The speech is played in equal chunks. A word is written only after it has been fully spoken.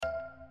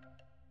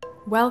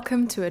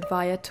Welcome to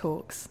Advaya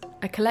Talks,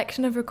 a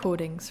collection of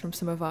recordings from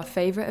some of our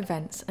favourite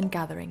events and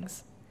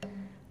gatherings.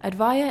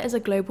 Advaya is a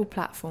global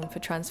platform for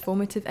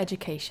transformative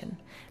education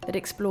that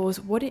explores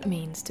what it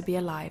means to be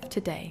alive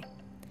today.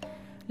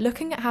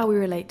 Looking at how we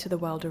relate to the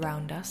world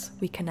around us,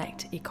 we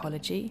connect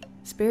ecology,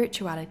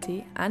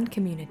 spirituality and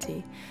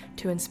community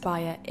to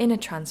inspire inner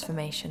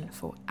transformation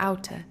for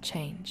outer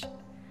change.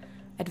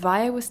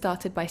 Advaya was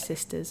started by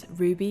sisters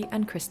Ruby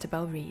and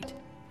Christabel Reed.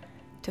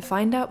 To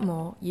find out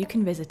more, you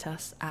can visit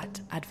us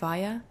at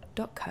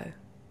advaya.co.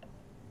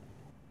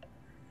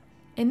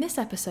 In this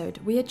episode,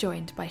 we are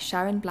joined by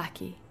Sharon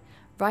Blackie,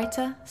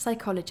 writer,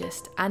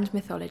 psychologist and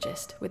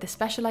mythologist with a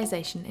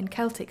specialisation in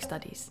Celtic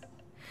studies.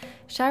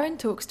 Sharon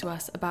talks to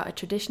us about a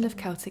tradition of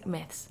Celtic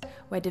myths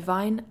where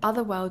divine,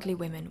 otherworldly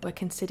women were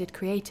considered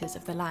creators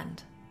of the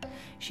land.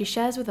 She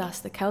shares with us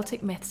the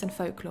Celtic myths and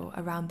folklore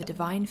around the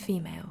divine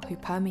female who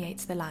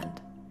permeates the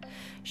land.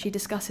 She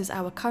discusses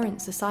our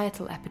current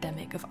societal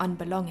epidemic of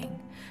unbelonging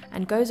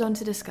and goes on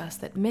to discuss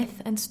that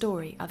myth and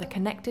story are the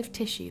connective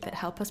tissue that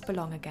help us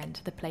belong again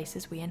to the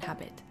places we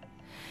inhabit.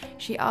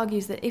 She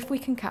argues that if we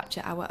can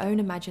capture our own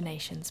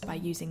imaginations by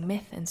using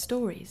myth and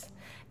stories,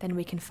 then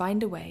we can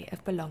find a way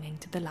of belonging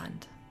to the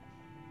land.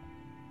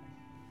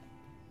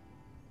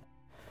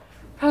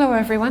 Hello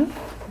everyone.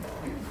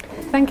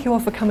 Thank you all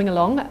for coming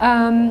along.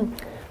 I'm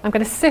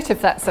going to sit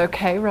if that's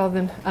okay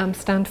rather than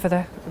stand for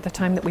the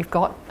time that we've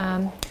got.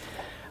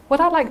 What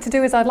I'd like to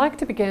do is I'd like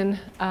to begin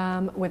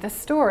with a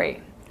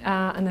story,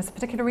 and there's a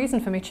particular reason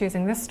for me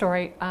choosing this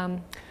story,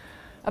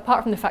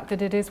 apart from the fact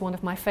that it is one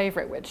of my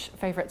favourites,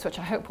 which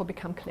I hope will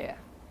become clear.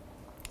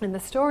 And the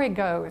story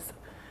goes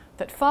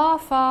that far,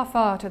 far,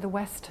 far to the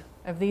west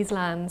of these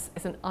lands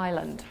is an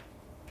island.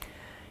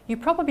 You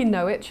probably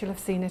know it, you'll have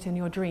seen it in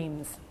your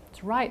dreams.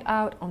 It's right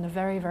out on the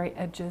very, very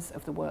edges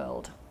of the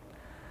world.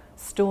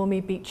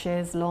 Stormy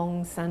beaches,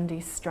 long sandy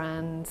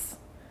strands,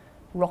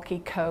 rocky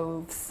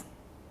coves.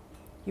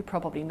 You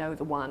probably know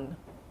the one.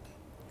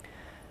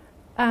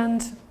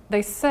 And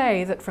they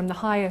say that from the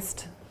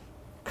highest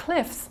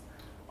cliffs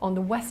on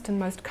the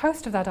westernmost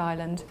coast of that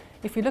island,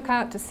 if you look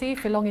out to sea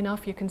for long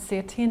enough, you can see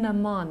a Tina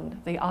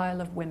Man, the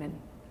Isle of Women.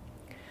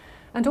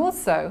 And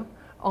also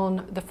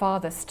on the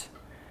farthest,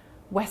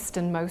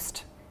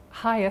 westernmost,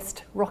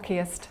 highest,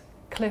 rockiest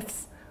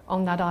cliffs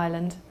on that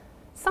island,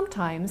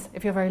 sometimes,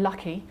 if you're very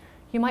lucky,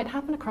 you might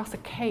happen across a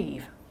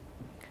cave.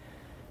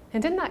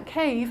 And in that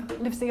cave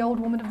lives the Old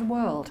Woman of the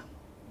World.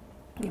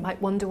 You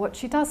might wonder what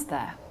she does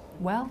there.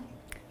 Well,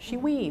 she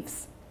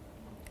weaves.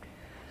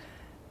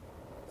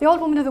 The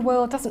Old Woman of the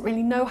World doesn't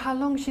really know how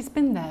long she's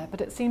been there,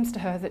 but it seems to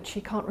her that she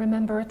can't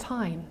remember a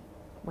time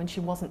when she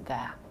wasn't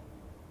there,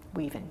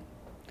 weaving.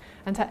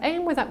 And her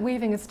aim with that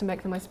weaving is to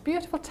make the most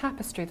beautiful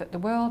tapestry that the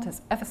world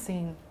has ever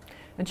seen.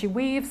 And she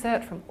weaves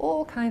it from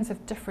all kinds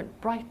of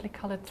different brightly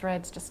coloured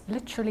threads, just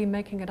literally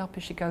making it up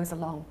as she goes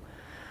along.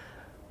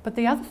 But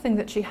the other thing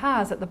that she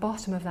has at the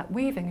bottom of that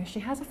weaving is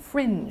she has a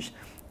fringe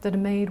that are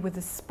made with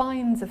the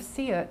spines of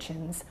sea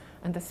urchins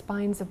and the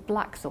spines of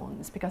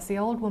blackthorns, because the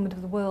Old Woman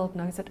of the World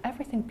knows that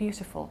everything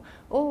beautiful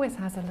always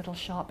has a little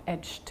sharp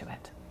edge to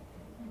it.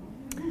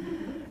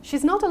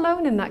 She's not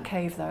alone in that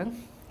cave though.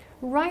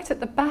 Right at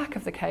the back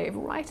of the cave,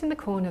 right in the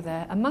corner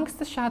there, amongst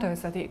the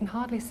shadows so that you can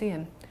hardly see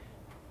him,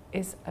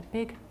 is a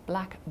big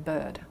black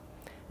bird,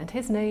 and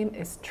his name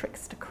is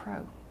Trickster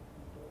Crow.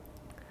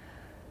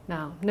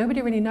 Now,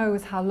 nobody really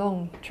knows how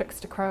long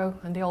Trickster Crow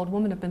and the Old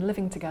Woman have been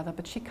living together,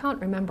 but she can't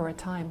remember a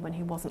time when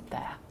he wasn't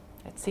there.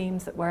 It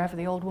seems that wherever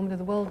the Old Woman of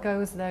the World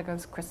goes, there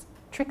goes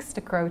Trickster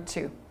Crow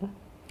too.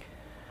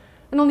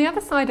 And on the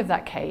other side of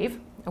that cave,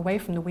 away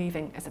from the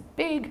weaving, is a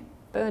big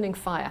burning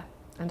fire,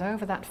 and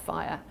over that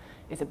fire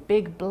is a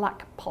big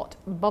black pot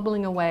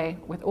bubbling away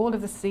with all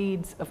of the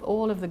seeds of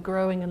all of the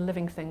growing and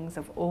living things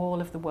of all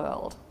of the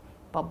world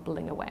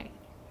bubbling away.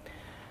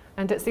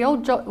 And it's the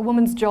old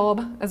woman's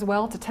job as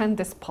well to tend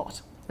this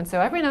pot. And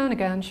so every now and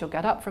again she'll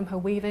get up from her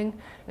weaving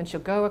and she'll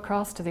go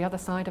across to the other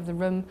side of the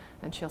room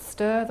and she'll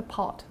stir the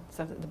pot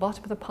so that the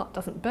bottom of the pot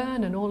doesn't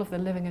burn and all of the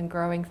living and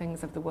growing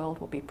things of the world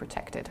will be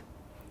protected.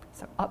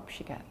 So up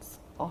she gets,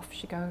 off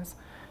she goes,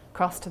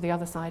 across to the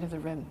other side of the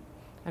room.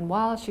 And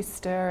while she's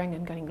stirring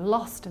and getting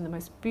lost in the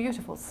most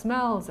beautiful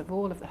smells of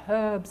all of the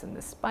herbs and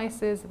the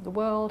spices of the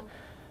world,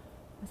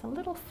 there's a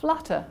little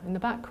flutter in the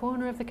back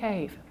corner of the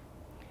cave.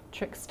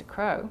 Trickster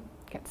Crow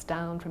gets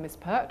down from his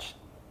perch,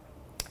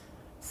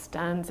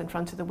 stands in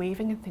front of the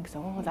weaving and thinks,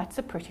 oh, that's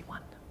a pretty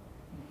one.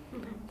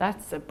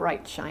 That's a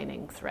bright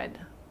shining thread.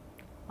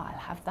 I'll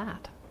have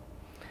that.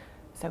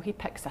 So he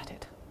pecks at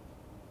it.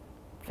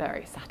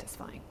 Very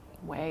satisfying.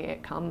 Away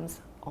it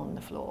comes on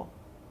the floor.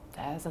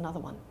 There's another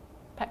one.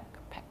 Peck,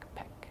 peck,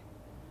 peck.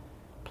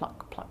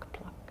 Pluck, pluck,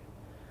 pluck.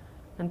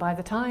 And by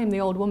the time the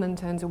old woman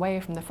turns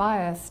away from the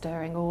fire,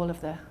 stirring all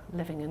of the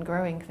living and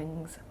growing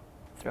things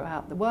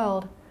throughout the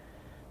world,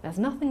 there's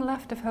nothing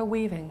left of her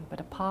weaving but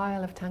a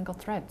pile of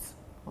tangled threads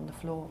on the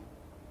floor.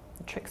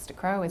 The Trickster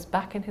Crow is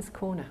back in his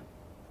corner.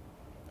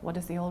 What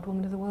does the Old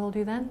Woman of the World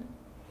do then?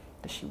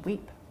 Does she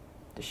weep?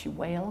 Does she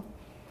wail?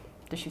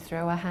 Does she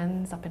throw her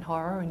hands up in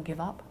horror and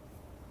give up?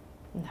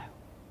 No.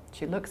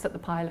 She looks at the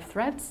pile of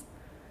threads,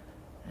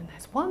 and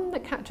there's one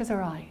that catches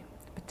her eye,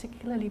 a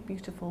particularly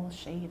beautiful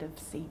shade of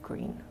sea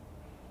green.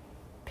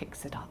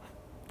 Picks it up.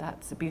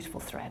 That's a beautiful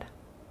thread.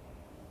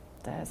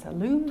 There's a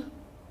loom,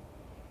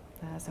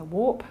 there's a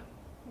warp,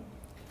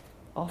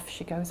 off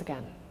she goes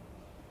again.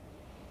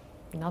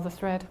 Another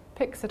thread,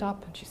 picks it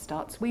up, and she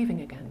starts weaving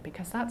again,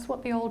 because that's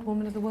what the old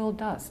woman of the world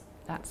does.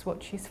 That's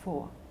what she's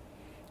for.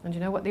 And you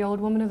know what the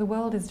old woman of the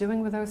world is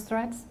doing with those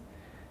threads?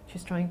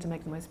 She's trying to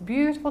make the most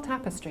beautiful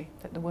tapestry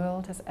that the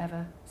world has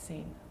ever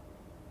seen.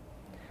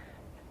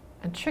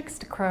 And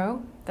Trickster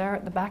Crow, there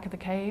at the back of the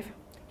cave,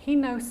 he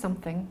knows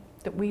something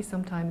that we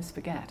sometimes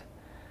forget.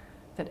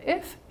 That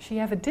if she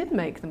ever did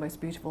make the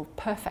most beautiful,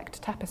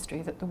 perfect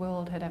tapestry that the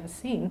world had ever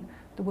seen,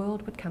 the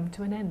world would come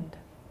to an end.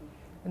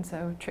 And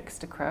so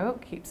Trickster Crow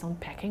keeps on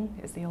pecking,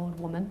 as the old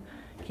woman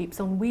keeps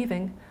on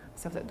weaving,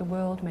 so that the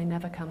world may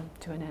never come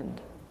to an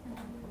end.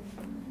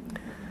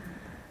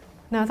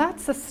 Now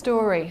that's a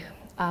story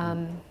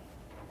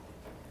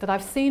that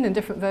I've seen in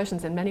different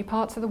versions in many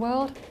parts of the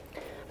world,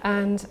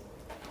 and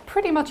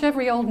pretty much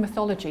every old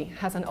mythology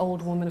has an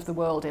old woman of the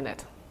world in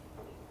it.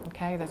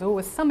 Okay, there's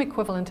always some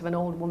equivalent of an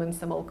old woman,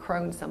 some old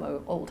crone, some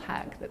old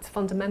hag that's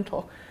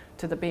fundamental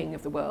to the being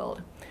of the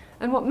world.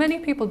 And what many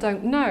people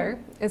don't know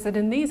is that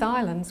in these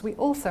islands we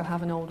also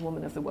have an old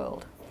woman of the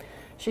world.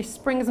 She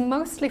springs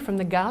mostly from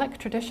the Gaelic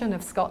tradition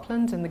of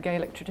Scotland and the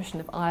Gaelic tradition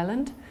of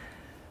Ireland,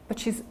 but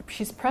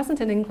she's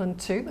present in England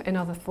too, in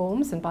other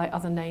forms and by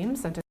other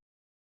names, and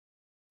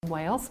in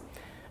Wales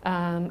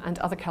and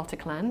other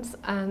Celtic lands,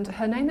 and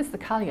her name is the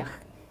Cailleach.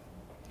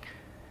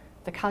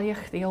 The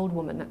Cailleach, the old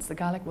woman, that's the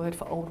Gaelic word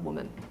for old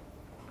woman.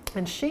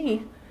 And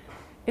she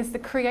is the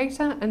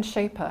creator and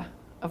shaper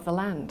of the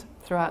land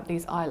throughout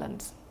these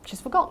islands.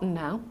 She's forgotten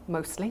now,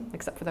 mostly,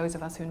 except for those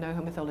of us who know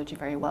her mythology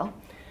very well.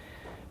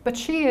 But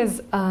she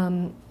is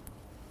a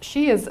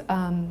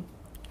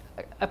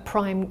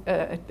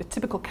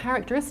typical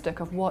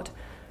characteristic of what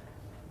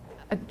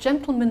a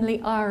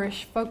gentlemanly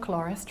Irish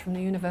folklorist from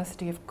the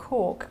University of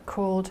Cork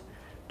called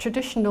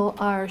traditional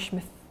Irish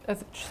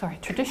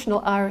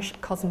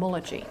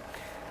cosmology.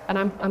 And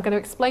I'm going to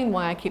explain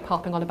why I keep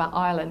harping on about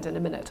Ireland in a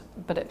minute,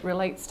 but it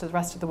relates to the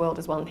rest of the world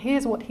as well. And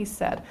here's what he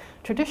said.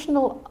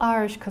 Traditional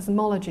Irish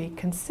cosmology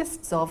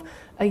consists of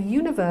a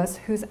universe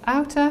whose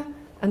outer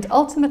and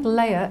ultimate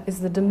layer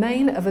is the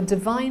domain of a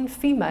divine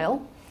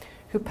female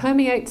who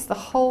permeates the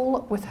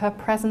whole with her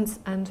presence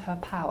and her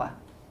power.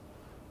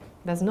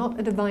 There's not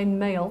a divine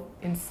male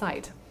in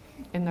sight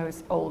in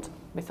those old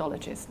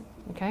mythologies.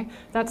 Okay?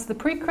 That's the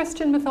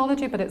pre-Christian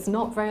mythology, but it's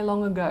not very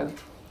long ago.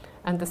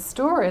 And the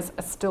stories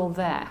are still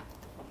there.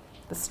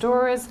 The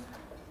stories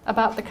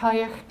about the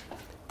Cailleach,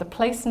 the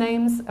place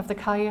names of the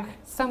Cailleach,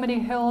 so many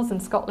hills in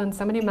Scotland,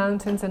 so many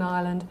mountains in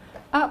Ireland,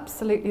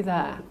 absolutely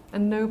there.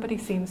 And nobody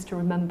seems to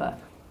remember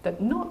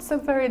that not so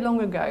very long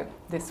ago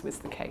this was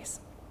the case.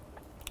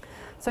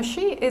 So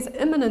she is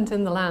immanent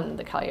in the land,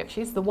 the Cailleach.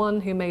 She's the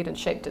one who made and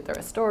shaped it. There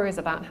are stories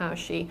about how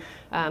she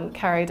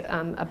carried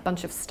a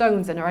bunch of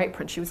stones in her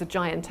apron. She was a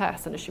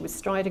giantess, and as she was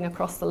striding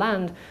across the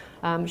land,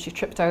 she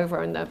tripped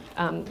over and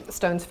the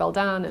stones fell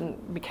down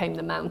and became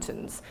the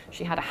mountains.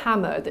 She had a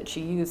hammer that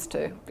she used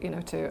to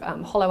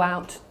hollow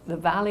out the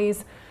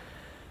valleys.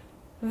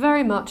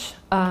 Very much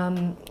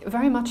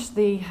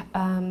the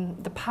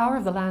power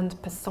of the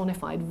land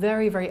personified,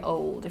 very, very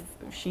old.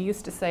 She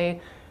used to say,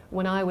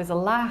 when I was a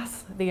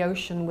lass, the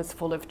ocean was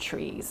full of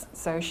trees.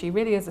 So she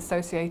really is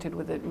associated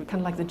with it, kind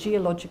of like the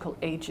geological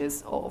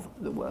ages of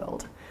the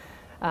world.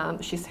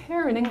 She's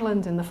here in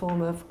England in the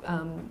form of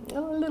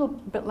a little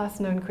bit less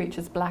known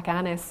creatures, Black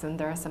Anis, and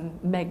there are some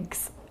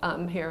Megs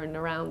here and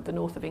around the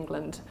north of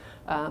England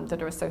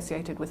that are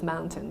associated with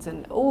mountains,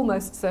 and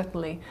almost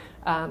certainly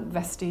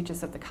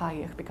vestiges of the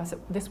Cailleach, because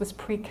this was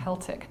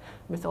pre-Celtic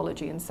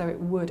mythology, and so it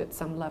would at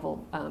some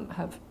level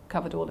have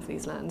covered all of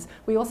these lands.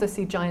 We also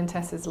see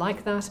giantesses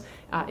like that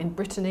in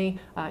Brittany,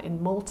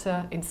 in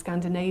Malta, in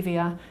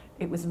Scandinavia.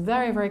 It was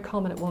very, very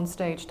common at one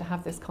stage to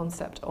have this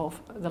concept of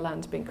the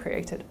land being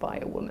created by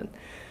a woman.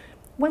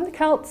 When the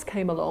Celts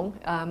came along,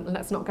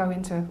 let's not go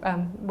into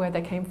where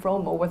they came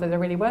from or whether there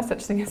really were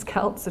such things as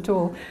Celts at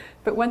all,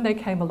 but when they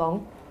came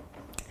along,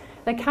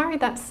 they carried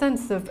that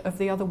sense of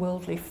the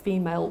otherworldly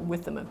female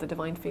with them, of the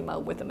divine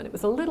female with them, and it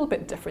was a little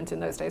bit different in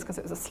those days because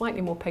it was a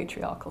slightly more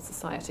patriarchal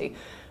society.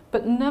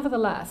 But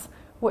nevertheless,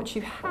 what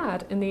you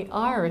had in the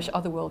Irish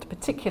otherworld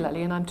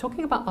particularly, and I'm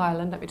talking about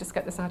Ireland, let me just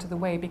get this out of the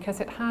way, because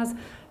it has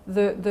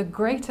the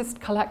greatest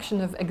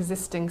collection of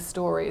existing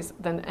stories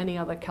than any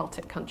other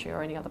Celtic country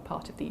or any other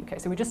part of the UK.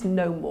 So we just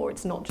know more.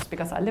 It's not just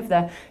because I live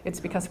there, it's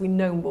because we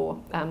know more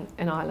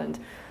in Ireland.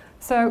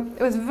 So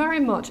it was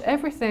very much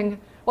everything,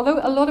 although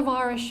a lot of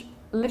Irish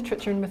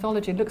literature and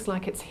mythology looks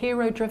like it's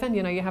hero-driven.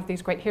 You know, you have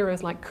these great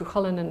heroes like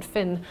Cuchulainn and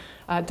Finn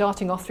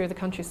darting off through the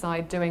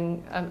countryside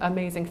doing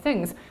amazing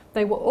things.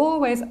 They were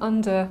always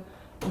under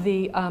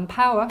the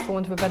power, for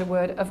want of a better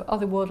word, of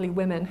otherworldly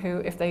women who,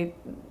 if they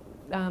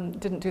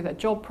didn't do their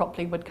job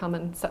properly, would come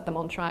and set them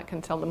on track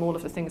and tell them all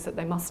of the things that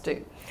they must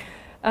do.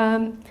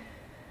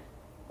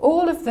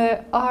 All of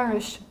the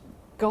Irish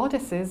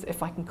goddesses,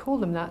 if I can call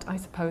them that, I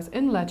suppose,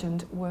 in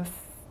legend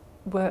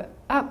were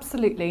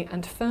absolutely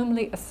and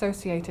firmly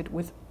associated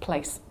with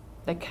place.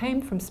 They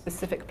came from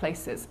specific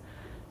places.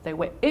 They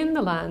were in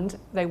the land,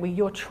 they were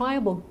your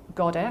tribal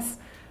goddess.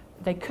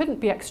 They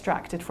couldn't be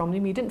extracted from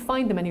them. You didn't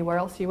find them anywhere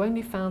else, you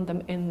only found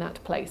them in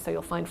that place. So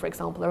you'll find, for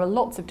example, there are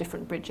lots of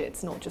different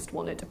Bridgets, not just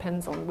one, it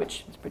depends on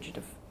which Bridget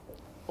of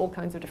all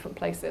kinds of different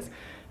places.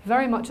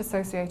 Very much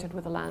associated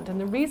with the land. And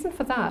the reason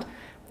for that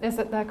is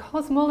that their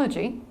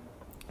cosmology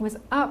was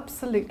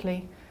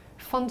absolutely,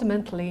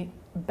 fundamentally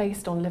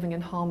based on living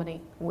in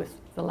harmony with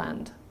the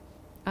land.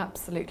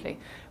 Absolutely.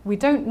 We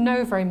don't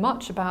know very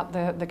much about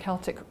the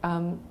Celtic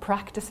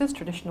practices,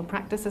 traditional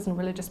practices and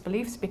religious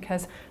beliefs,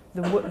 because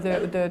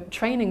the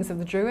trainings of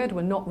the Druid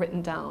were not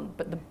written down,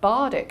 but the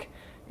bardic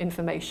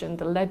information,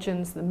 the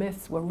legends, the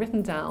myths were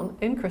written down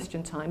in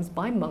Christian times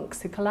by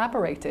monks who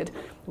collaborated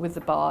with the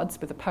bards,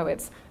 with the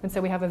poets, and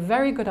so we have a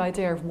very good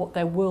idea of what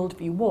their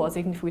worldview was,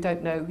 even if we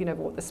don't know,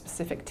 what the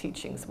specific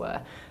teachings were.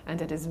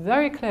 And it is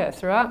very clear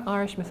throughout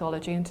Irish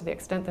mythology, and to the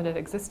extent that it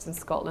exists in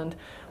Scotland,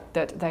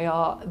 that they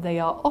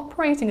are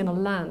operating in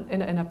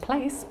a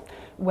place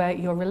where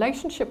your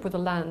relationship with the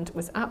land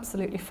was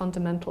absolutely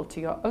fundamental to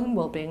your own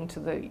well-being, to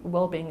the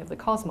well-being of the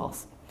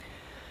cosmos.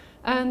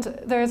 And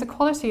there is a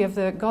quality of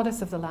the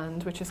goddess of the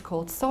land which is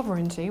called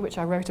sovereignty, which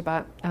I wrote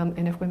about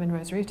in If Women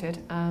Rose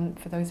Rooted,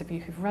 for those of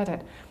you who've read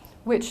it,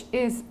 which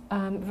is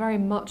very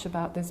much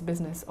about this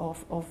business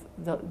of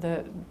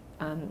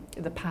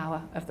the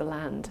power of the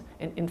land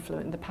in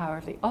influence, the power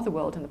of the other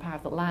world and the power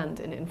of the land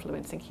in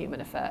influencing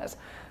human affairs.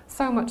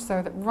 So much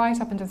so that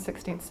right up into the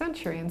 16th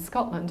century in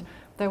Scotland,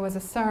 there was a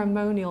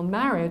ceremonial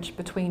marriage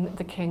between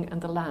the king and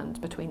the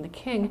land, between the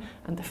king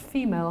and the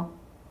female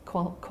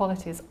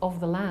qualities of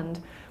the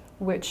land,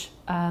 which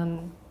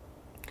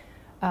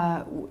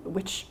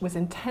was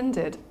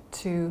intended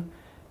to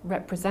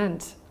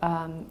represent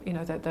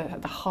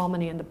the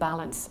harmony and the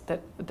balance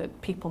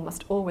that people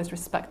must always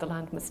respect the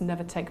land, must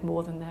never take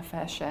more than their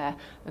fair share,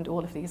 and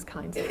all of these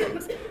kinds of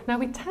things. Now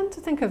we tend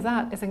to think of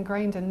that as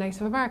ingrained in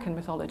Native American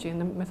mythology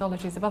and the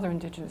mythologies of other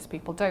indigenous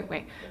people, don't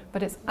we?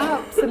 But it's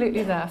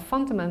absolutely there,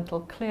 fundamental,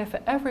 clear for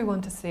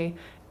everyone to see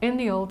in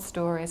the old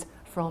stories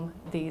from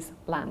these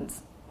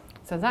lands.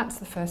 So that's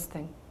the first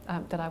thing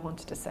that I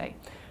wanted to say.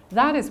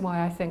 That is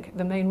why I think,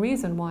 the main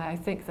reason why I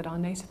think that our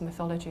native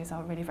mythologies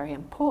are really very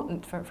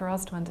important for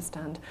us to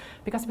understand,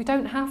 because we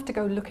don't have to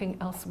go looking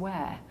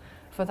elsewhere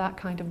for that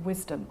kind of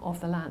wisdom of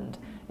the land.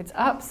 It's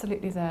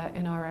absolutely there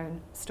in our own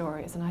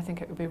stories, and I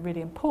think it would be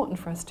really important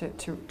for us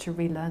to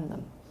relearn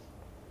them.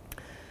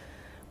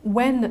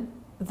 When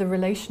the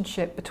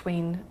relationship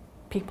between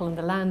people and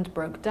the land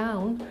broke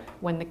down,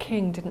 when the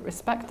king didn't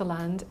respect the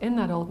land in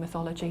that old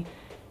mythology,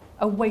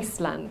 a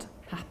wasteland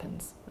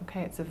happens.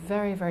 Okay, it's a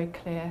very, very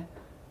clear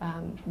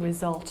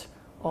result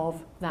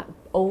of that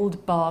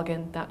old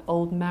bargain, that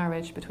old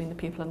marriage between the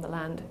people and the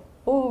land.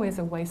 Always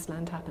a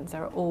wasteland happens,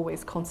 there are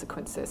always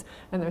consequences.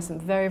 And there are some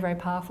very, very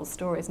powerful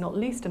stories, not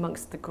least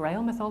amongst the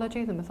Grail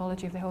mythology, the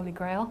mythology of the Holy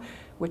Grail,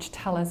 which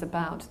tell us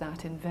about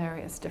that in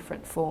various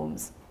different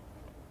forms.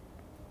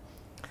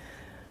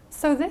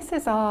 So this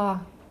is our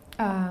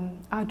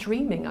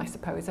dreaming, I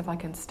suppose, if I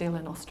can steal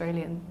an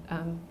Australian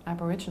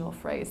Aboriginal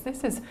phrase.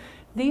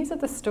 These are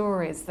the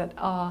stories that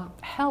are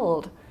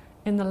held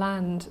in the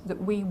land that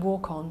we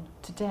walk on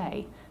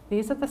today.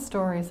 These are the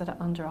stories that are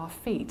under our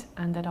feet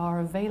and that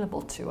are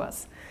available to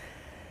us.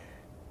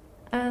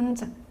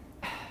 And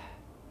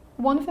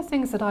one of the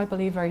things that I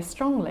believe very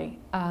strongly,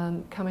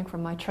 coming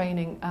from my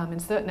training in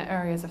certain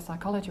areas of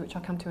psychology, which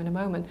I'll come to in a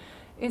moment,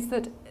 is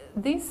that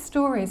these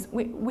stories,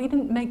 we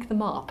didn't make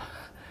them up.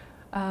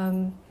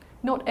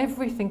 Not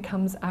everything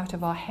comes out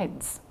of our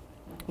heads.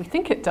 We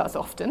think it does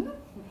often,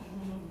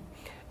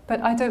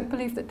 but I don't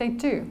believe that they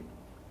do.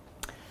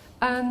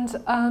 And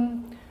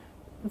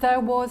there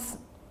was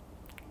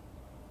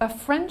a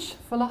French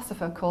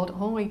philosopher called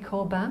Henri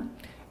Corbin,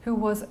 who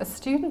was a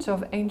student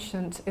of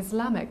ancient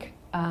Islamic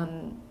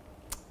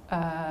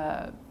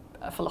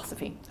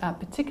philosophy,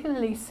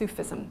 particularly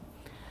Sufism.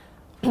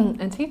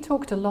 And he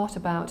talked a lot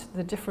about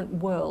the different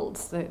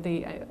worlds.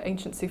 The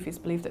ancient Sufis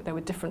believed that there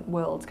were different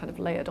worlds kind of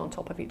layered on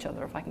top of each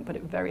other, if I can put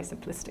it very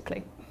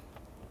simplistically.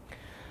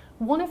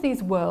 One of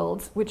these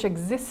worlds, which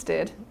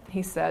existed,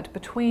 he said,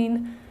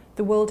 between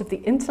the world of the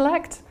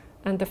intellect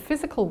and the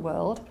physical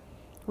world,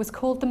 was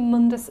called the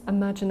mundus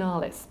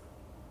imaginalis.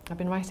 I've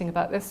been writing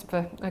about this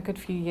for a good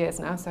few years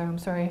now, so I'm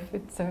sorry if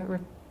it's a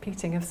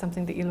repeating of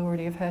something that you'll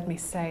already have heard me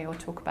say or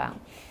talk about.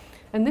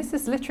 And this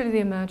is literally the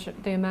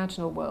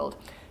imaginal world.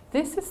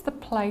 This is the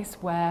place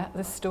where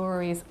the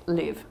stories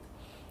live,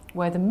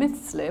 where the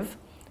myths live,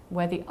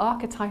 where the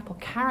archetypal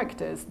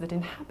characters that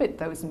inhabit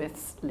those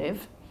myths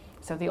live.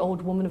 So the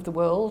old woman of the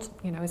world,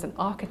 is an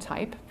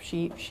archetype.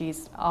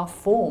 She's our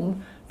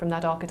form from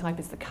that archetype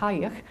is the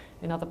Cailleach.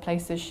 In other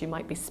places she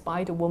might be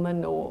Spider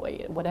Woman or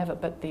whatever,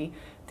 but the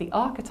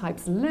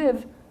archetypes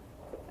live,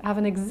 have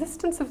an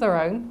existence of their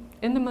own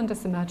in the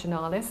mundus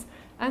imaginalis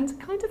and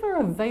kind of are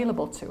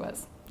available to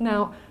us.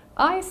 Now,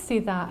 I see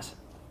that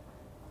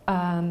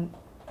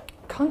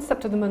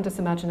concept of the mundus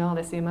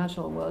imaginalis, the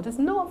imaginal world, is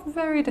not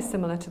very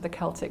dissimilar to the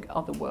Celtic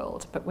other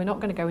world, but we're not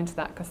going to go into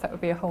that because that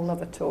would be a whole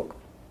other talk.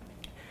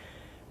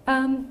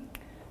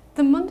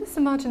 The mundus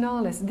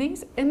imaginalis,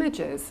 these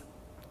images,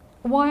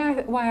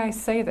 why I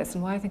say this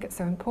and why I think it's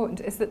so important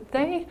is that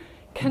they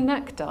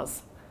connect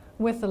us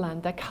with the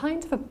land. They're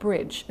kind of a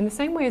bridge, in the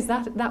same way as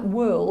that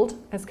world,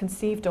 as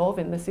conceived of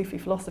in the Sufi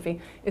philosophy,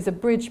 is a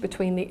bridge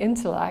between the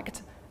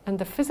intellect and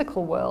the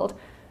physical world,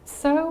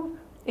 so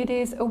it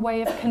is a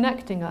way of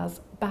connecting us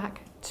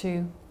back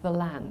to the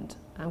land.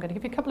 I'm going to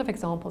give you a couple of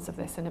examples of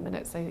this in a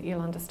minute so that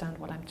you'll understand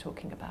what I'm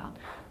talking about.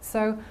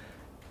 So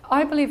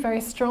I believe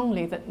very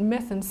strongly that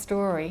myth and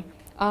story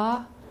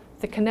are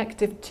the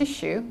connective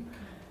tissue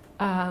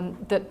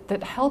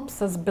that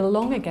helps us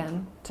belong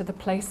again to the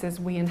places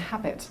we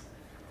inhabit.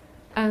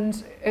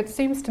 And it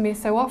seems to me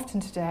so often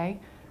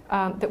today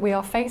that we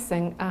are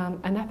facing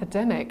an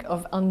epidemic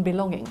of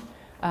unbelonging,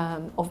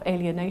 of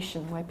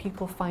alienation, where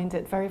people find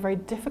it very, very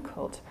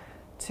difficult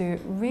to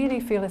really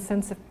feel a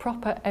sense of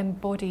proper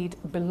embodied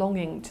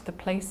belonging to the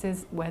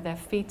places where their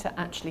feet are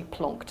actually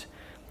plonked,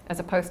 as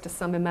opposed to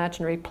some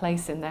imaginary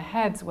place in their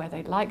heads where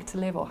they'd like to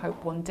live or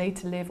hope one day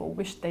to live or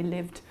wish they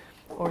lived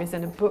or is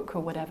in a book or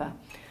whatever.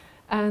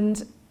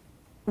 And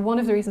one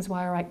of the reasons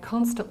why I write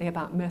constantly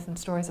about myth and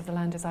stories of the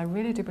land is I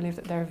really do believe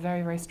that they're a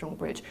very, very strong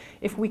bridge.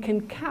 If we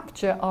can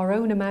capture our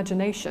own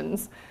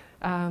imaginations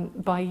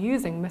by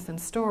using myth and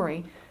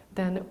story,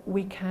 then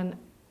we can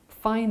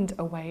find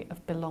a way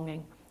of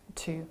belonging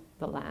to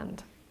the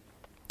land.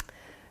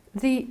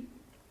 The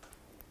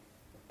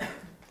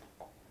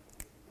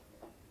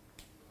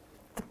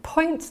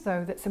point,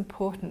 though, that's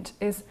important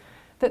is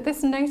that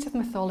this native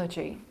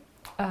mythology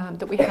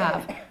that we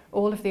have,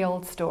 all of the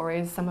old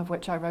stories, some of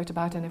which I wrote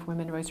about in If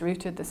Women Rose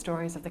Rooted, the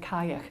stories of the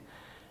Cailleach,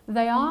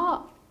 they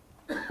are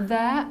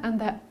there and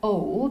they're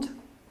old,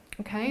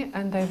 okay,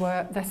 and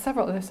there's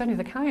certainly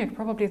the Cailleach,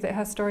 probably that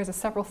her stories are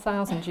several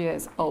thousand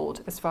years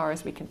old as far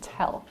as we can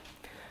tell.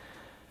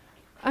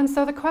 And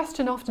so the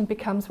question often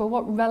becomes, well,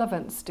 what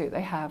relevance do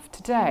they have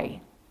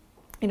today?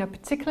 You know,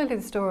 particularly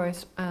the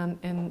stories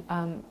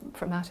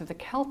from out of the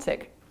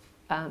Celtic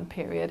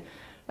period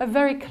are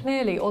very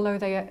clearly, although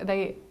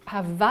they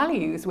have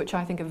values which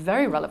I think are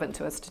very relevant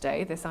to us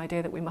today, this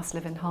idea that we must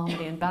live in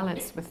harmony and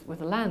balance with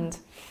the land,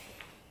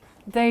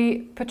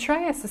 they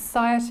portray a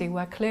society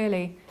where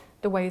clearly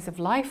the ways of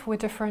life were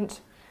different,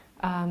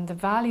 the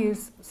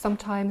values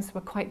sometimes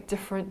were quite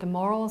different, the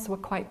morals were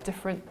quite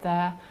different,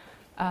 their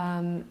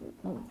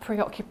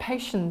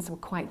preoccupations were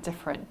quite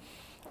different.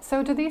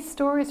 So do these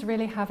stories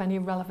really have any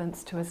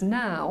relevance to us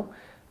now,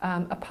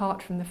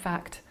 apart from the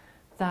fact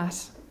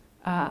that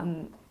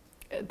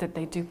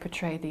they do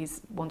portray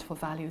these wonderful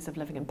values of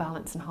living in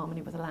balance and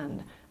harmony with the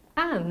land?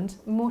 And,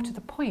 more to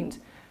the point,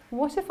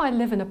 what if I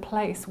live in a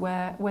place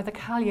where the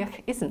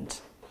Cailleach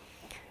isn't?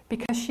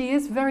 Because she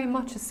is very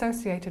much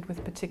associated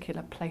with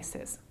particular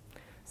places.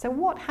 So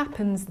what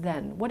happens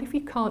then? What if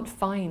you can't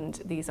find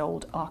these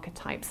old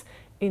archetypes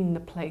in the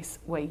place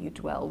where you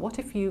dwell? What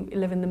if you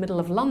live in the middle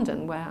of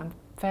London, where I'm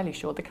fairly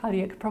sure the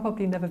Cailleach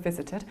probably never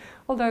visited,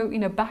 although, you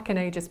know, back in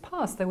ages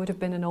past there would have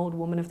been an old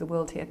woman of the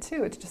world here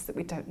too, it's just that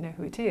we don't know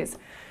who it is.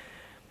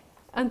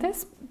 And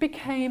this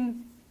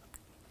became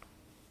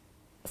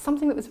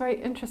something that was very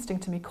interesting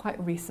to me quite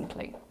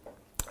recently.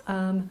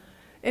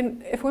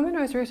 If Women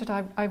Rose Rooted,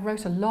 I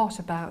wrote a lot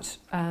about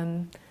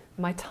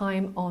my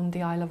time on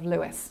the Isle of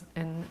Lewis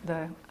in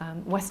the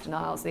Western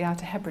Isles, the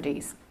Outer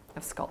Hebrides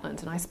of Scotland,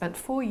 and I spent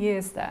 4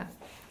 years there.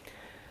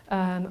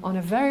 On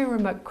a very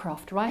remote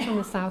croft, right on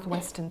the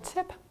southwestern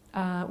tip,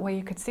 where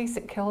you could see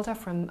St Kilda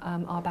from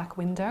our back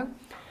window,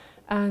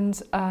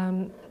 and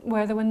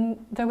where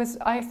there was,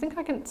 I think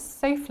I can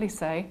safely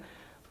say,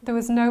 there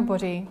was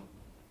nobody,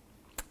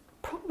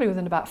 probably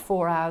within about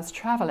 4 hours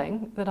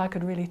travelling, that I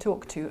could really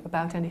talk to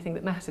about anything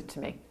that mattered to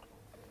me.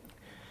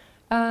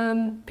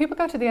 People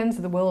go to the ends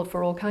of the world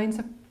for all kinds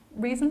of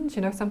reasons,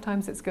 you know,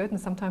 sometimes it's good and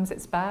sometimes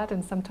it's bad,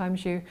 and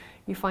sometimes you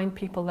find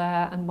people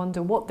there and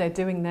wonder what they're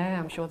doing there.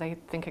 I'm sure they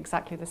think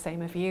exactly the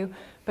same of you,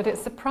 but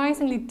it's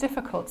surprisingly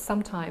difficult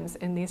sometimes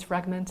in these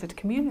fragmented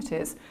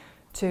communities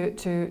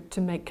to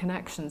make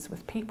connections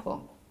with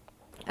people.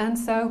 And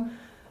so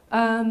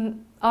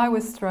I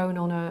was thrown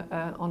on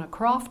a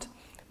craft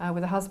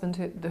with a husband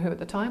who at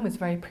the time was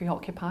very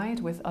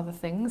preoccupied with other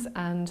things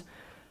and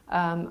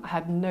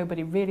had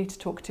nobody really to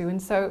talk to,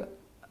 and so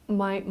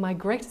my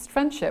greatest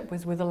friendship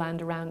was with the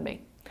land around me.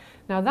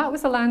 Now that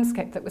was a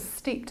landscape that was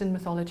steeped in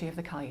mythology of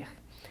the Cailleach.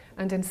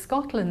 And in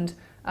Scotland,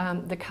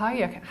 the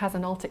Cailleach has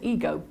an alter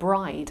ego,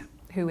 Bride,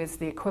 who is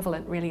the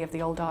equivalent really of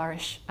the old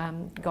Irish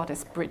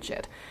goddess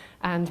Bridget.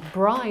 And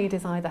Bride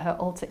is either her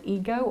alter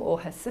ego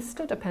or her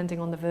sister, depending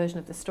on the version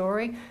of the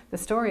story. The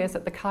story is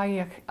that the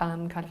Cailleach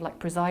kind of like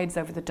presides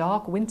over the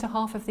dark winter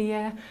half of the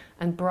year,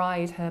 and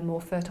Bride, her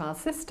more fertile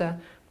sister,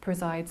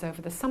 presides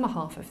over the summer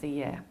half of the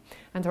year.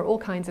 And there are all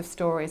kinds of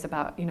stories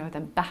about, you know,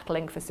 them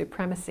battling for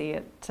supremacy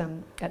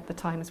at the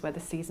times where the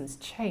seasons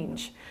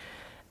change.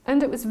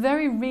 And it was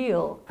very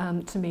real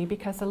to me,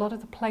 because a lot of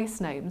the place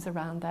names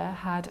around there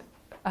had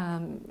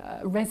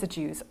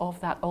residues of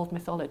that old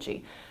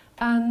mythology.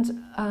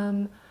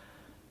 And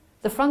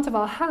the front of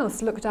our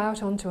house looked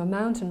out onto a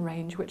mountain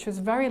range which was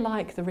very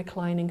like the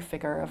reclining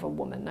figure of a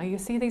woman. Now you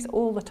see these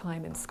all the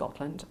time in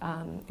Scotland.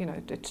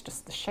 It's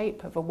just the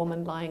shape of a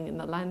woman lying in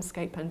the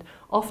landscape, and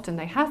often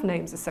they have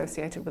names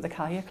associated with the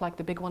Cailleach, like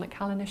the big one at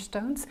Callanish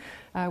Stones,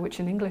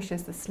 which in English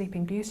is the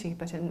Sleeping Beauty,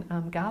 but in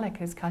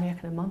Gaelic is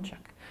Cailleach na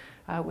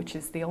Monteach, which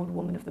is the old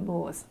woman of the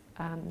moors.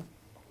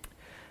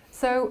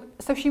 So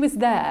she was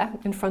there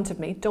in front of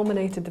me,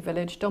 dominated the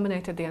village,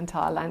 dominated the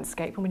entire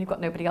landscape, and when you've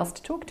got nobody else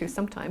to talk to,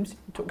 sometimes you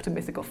talk to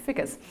mythical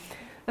figures.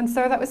 And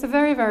so that was a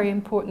very, very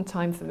important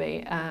time for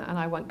me, and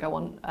I won't go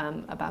on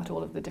about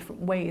all of the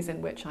different ways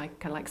in which I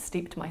kind of like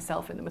steeped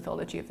myself in the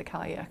mythology of the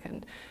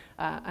Cailleach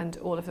and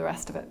all of the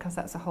rest of it, because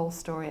that's a whole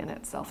story in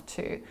itself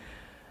too.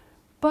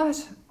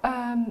 But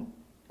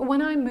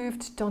when I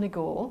moved to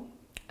Donegal,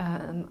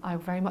 I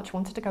very much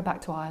wanted to go back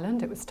to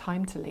Ireland. It was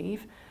time to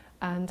leave.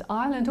 And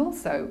Ireland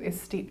also is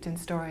steeped in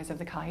stories of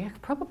the Cailleach,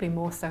 probably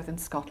more so than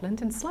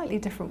Scotland, in slightly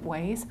different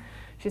ways.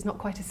 She's not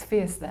quite as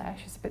fierce there,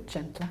 she's a bit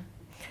gentler.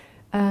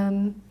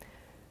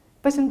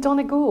 But in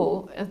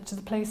Donegal, to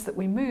the place that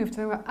we moved,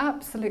 there were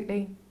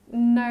absolutely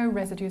no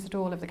residues at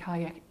all of the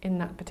Cailleach in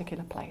that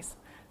particular place.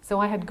 So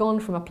I had gone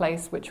from a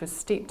place which was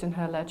steeped in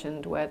her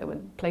legend, where there were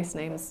place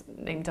names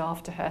named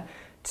after her,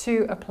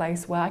 to a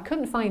place where I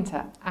couldn't find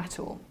her at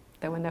all.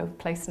 There were no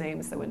place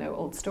names, there were no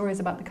old stories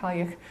about the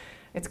Cailleach.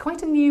 It's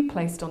quite a new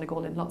place,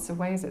 Donegal, in lots of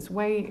ways. It's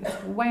way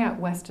out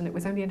west, and it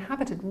was only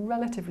inhabited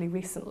relatively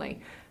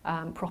recently,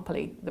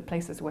 properly, the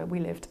places where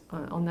we lived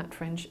on that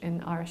fringe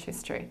in Irish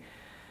history.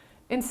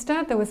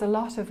 Instead, there was a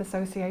lot of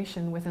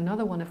association with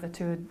another one of the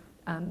two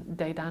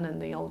Dédannen,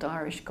 the old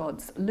Irish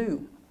gods,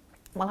 Lugh.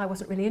 Well, I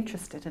wasn't really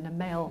interested in a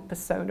male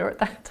persona at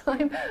that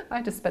time.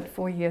 I just spent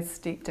 4 years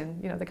steeped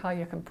in, the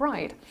Cailleach and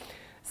Bride.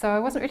 So I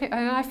wasn't really,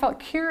 and I felt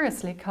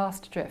curiously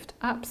cast adrift,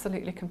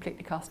 absolutely,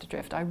 completely cast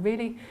adrift.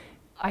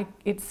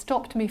 It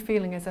stopped me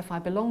feeling as if I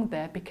belonged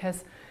there,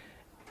 because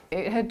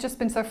it had just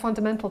been so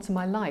fundamental to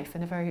my life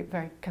in a very,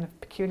 very kind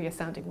of peculiar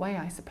sounding way,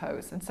 I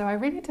suppose. And so I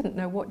really didn't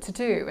know what to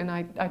do, and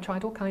I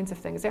tried all kinds of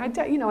things. I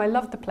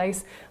loved the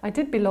place. I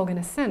did belong in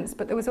a sense,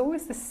 but there was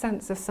always this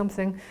sense of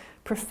something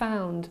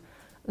profound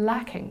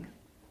lacking.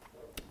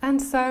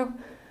 And so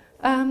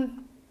I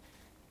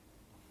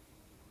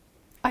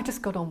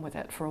just got on with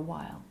it for a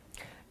while.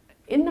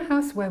 In the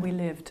house where we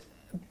lived,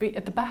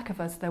 at the back of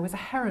us, there was a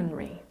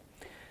heronry.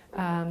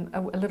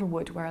 A little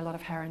wood where a lot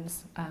of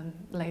herons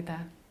laid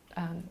their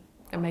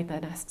and made their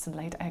nests and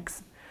laid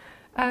eggs.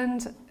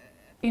 And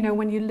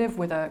when you live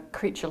with a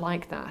creature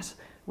like that,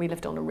 we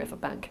lived on a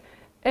riverbank.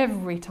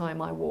 Every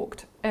time I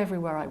walked,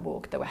 everywhere I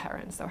walked, there were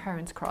herons. There were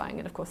herons crying,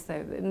 and of course,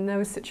 in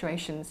those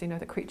situations,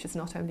 the creatures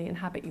not only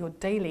inhabit your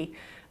daily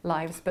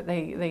lives, but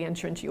they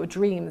enter into your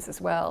dreams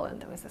as well.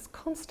 And there was this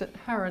constant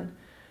heron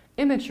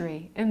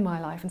imagery in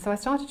my life, and so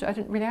I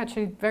didn't really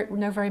actually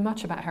know very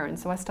much about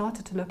herons, so I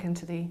started to look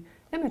into the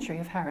imagery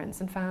of herons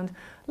and found,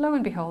 lo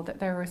and behold, that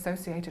they were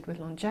associated with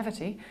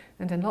longevity,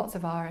 and in lots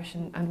of Irish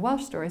and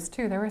Welsh stories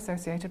too, they were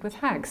associated with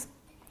hags.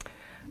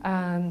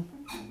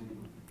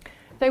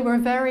 They were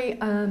very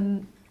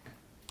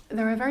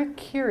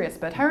curious,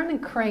 but heron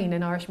and crane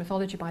in Irish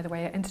mythology, by the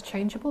way, are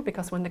interchangeable,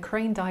 because when the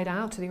crane died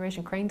out, the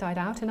Eurasian crane died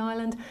out in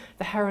Ireland,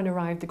 the heron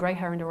arrived, the grey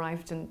heron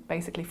arrived and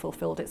basically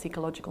fulfilled its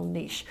ecological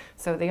niche.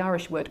 So the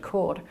Irish word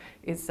cord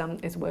is a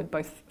word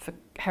both for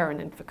heron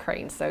and for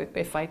crane. So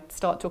if I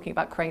start talking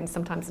about cranes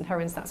sometimes and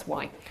herons, that's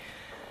why.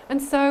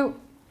 And so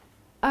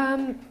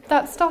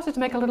that started to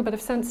make a little bit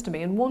of sense to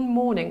me. And one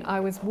morning I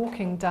was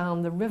walking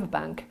down the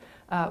riverbank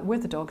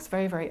with the dogs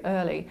very, very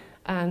early,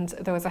 and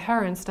there was a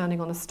heron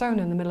standing on a stone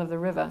in the middle of the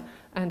river,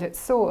 and it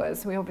saw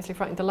us. We obviously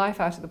frightened the life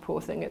out of the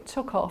poor thing. It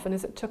took off, and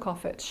as it took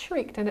off, it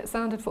shrieked, and it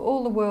sounded for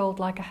all the world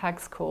like a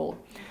hag's call.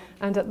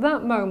 And at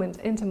that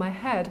moment, into my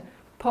head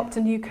popped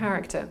a new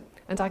character,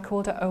 and I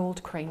called her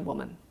Old Crane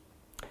Woman.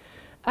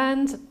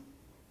 And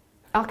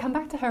I'll come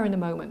back to her in a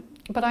moment,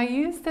 but I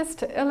use this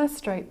to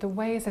illustrate the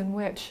ways in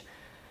which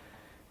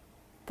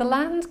the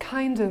land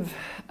kind of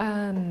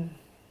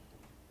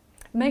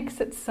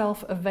makes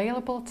itself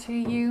available to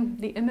you.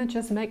 The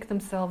images make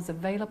themselves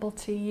available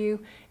to you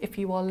if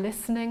you are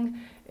listening,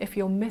 if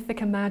your mythic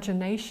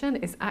imagination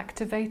is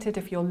activated,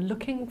 if you're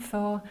looking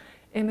for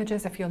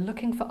images, if you're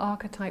looking for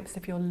archetypes,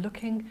 if you're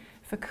looking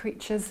for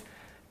creatures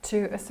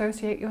to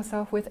associate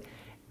yourself with.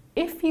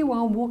 If you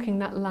are walking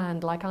that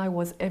land like I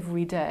was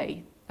every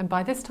day, and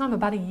by this time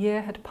about a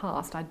year had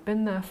passed, I'd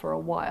been there for a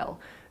while,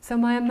 so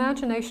my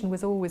imagination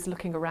was always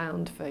looking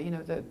around for,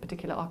 the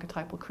particular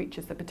archetypal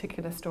creatures, the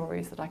particular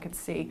stories that I could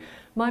see.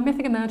 My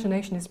mythic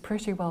imagination is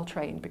pretty well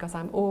trained, because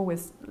I'm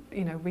always,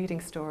 reading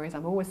stories,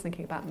 I'm always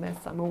thinking about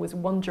myths, I'm always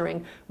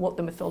wondering what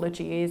the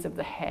mythology is of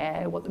the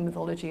hare, what the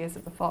mythology is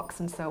of the fox,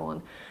 and so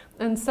on.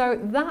 And so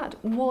that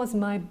was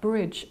my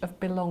bridge of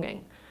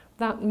belonging.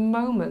 That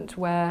moment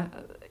where,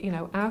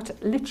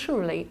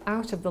 literally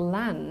out of the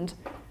land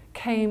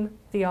came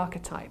the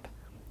archetype.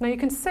 Now you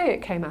can say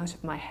it came out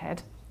of my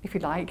head, if you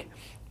like,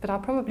 but I'll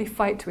probably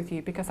fight with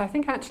you because I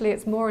think actually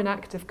it's more an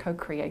act of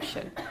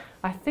co-creation.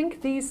 I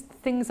think these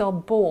things are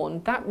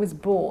born, that was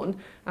born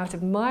out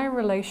of my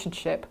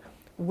relationship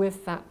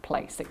with that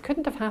place. It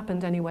couldn't have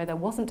happened anywhere there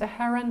wasn't a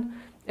heron.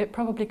 It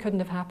probably couldn't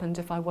have happened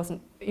if I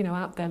wasn't,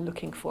 out there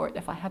looking for it,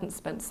 if I hadn't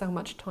spent so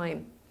much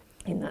time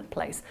in that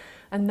place.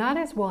 And that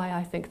is why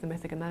I think the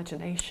mythic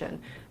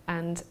imagination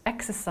and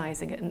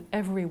exercising it in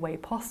every way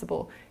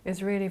possible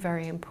is really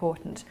very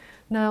important.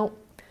 Now,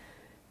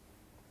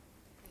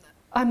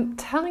 I'm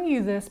telling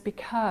you this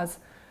because,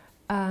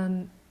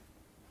 well,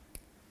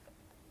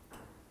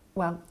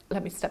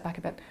 let me step back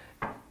a bit.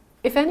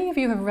 If any of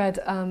you have read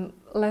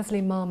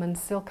Leslie Marmon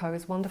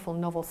Silko's wonderful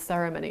novel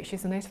Ceremony,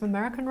 she's a Native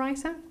American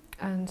writer,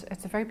 and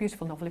it's a very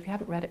beautiful novel. If you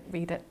haven't read it,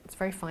 read it. It's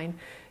very fine.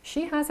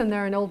 She has in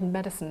there an old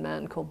medicine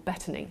man called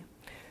Bettany,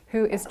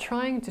 who is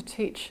trying to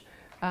teach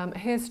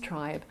his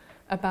tribe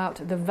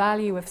about the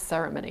value of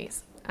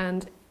ceremonies.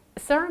 And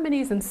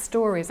ceremonies and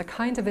stories are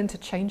kind of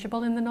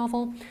interchangeable in the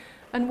novel.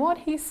 And what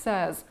he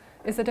says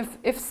is that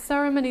if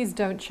ceremonies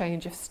don't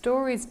change, if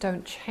stories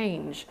don't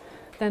change,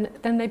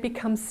 then they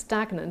become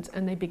stagnant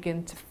and they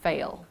begin to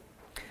fail.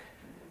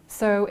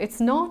 So it's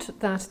not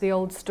that the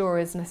old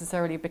stories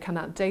necessarily become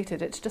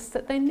outdated, it's just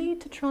that they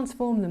need to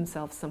transform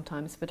themselves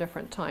sometimes for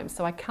different times.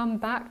 So I come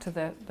back to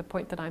the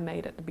point that I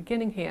made at the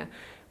beginning here,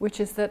 which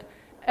is that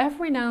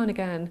every now and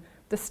again,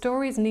 the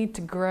stories need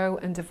to grow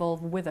and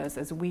evolve with us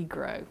as we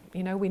grow.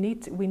 We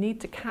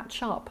need to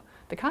catch up.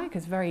 The kayak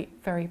is very,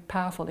 very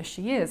powerful as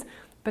she is,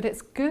 but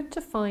it's good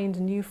to find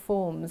new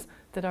forms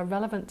that are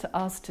relevant to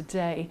us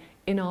today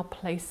in our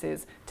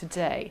places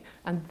today.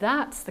 And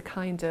that's the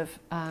kind of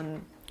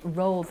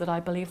role that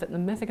I believe that the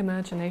mythic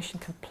imagination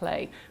can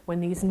play when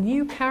these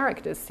new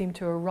characters seem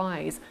to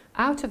arise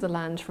out of the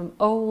land from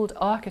old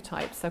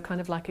archetypes, so kind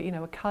of like a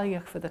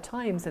Cailleach for the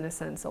times in a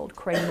sense, old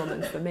crane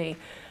woman for me.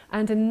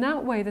 And in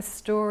that way the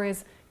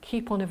stories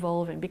keep on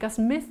evolving because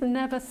myth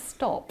never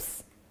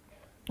stops.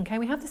 Okay,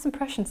 we have this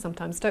impression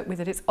sometimes, don't we,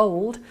 that it's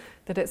old,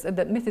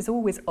 that myth is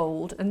always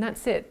old, and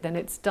that's it, then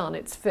it's done,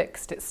 it's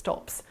fixed, it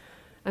stops.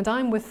 And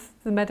I'm with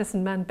the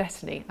medicine man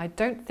Bettany. I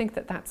don't think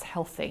that that's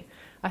healthy.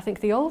 I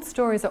think the old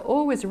stories are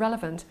always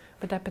relevant,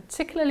 but they're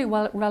particularly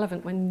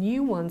relevant when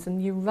new ones and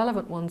new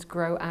relevant ones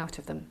grow out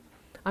of them.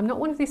 I'm not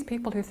one of these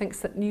people who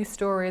thinks that new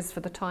stories for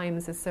the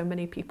times, as so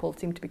many people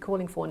seem to be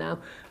calling for now,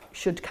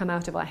 should come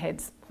out of our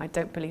heads. I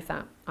don't believe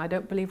that. I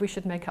don't believe we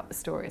should make up the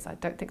stories. I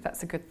don't think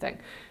that's a good thing.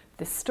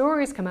 The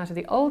stories come out of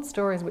the old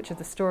stories, which are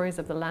the stories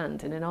of the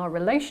land, and in our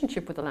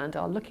relationship with the land,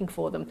 our looking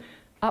for them,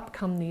 up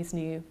come these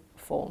new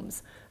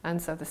forms.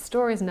 And so the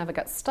stories never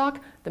get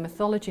stuck, the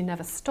mythology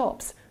never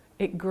stops,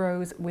 it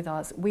grows with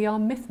us. We are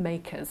myth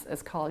makers,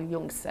 as Carl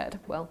Jung said.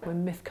 Well, we're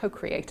myth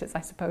co-creators,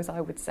 I suppose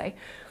I would say.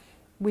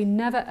 We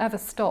never ever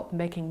stop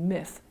making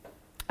myth.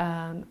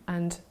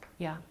 And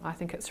yeah, I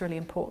think it's really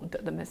important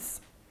that the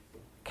myths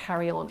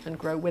carry on and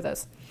grow with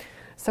us.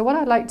 So what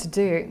I'd like to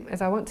do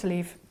is I want to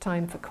leave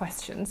time for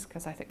questions,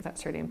 because I think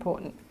that's really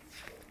important.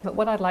 But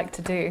what I'd like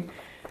to do,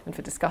 and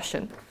for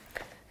discussion,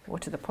 or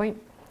to the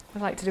point,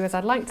 what I'd like to do is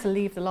I'd like to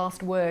leave the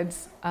last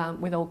words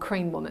with old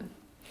crane woman.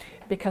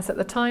 Because at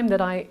the time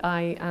that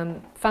I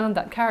found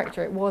that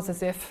character, it was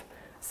as if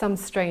some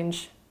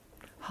strange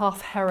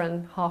half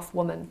heron, half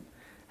woman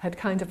had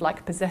kind of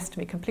like possessed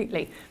me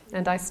completely.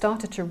 And I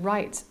started to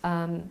write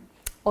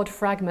odd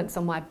fragments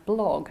on my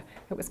blog.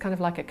 It was kind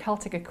of like a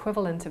Celtic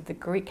equivalent of the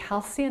Greek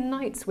halcyon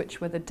nights, which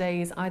were the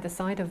days either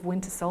side of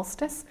winter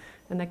solstice,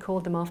 and they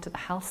called them after the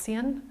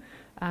halcyon,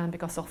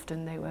 because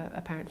often they were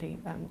apparently,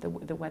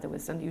 the weather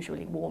was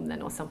unusually warm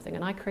then or something,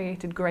 and I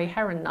created grey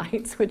heron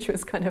nights, which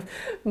was kind of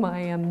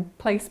my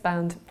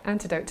place-bound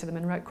antidote to them,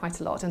 and wrote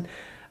quite a lot. And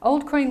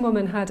Old Crane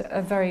Woman had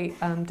a very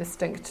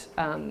distinct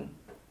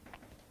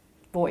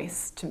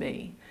voice to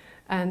me.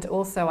 And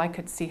also I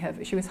could see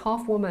her, she was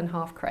half woman,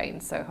 half crane,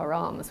 so her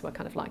arms were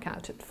kind of like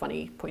out at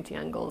funny pointy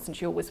angles, and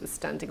she always was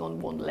standing on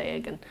one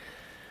leg,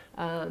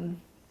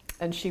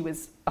 and she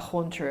was a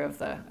haunter of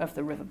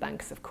the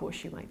riverbanks. Of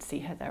course, you might see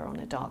her there on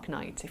a dark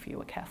night if you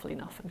were careful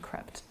enough and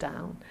crept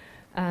down.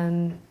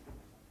 And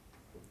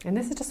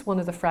this is just one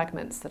of the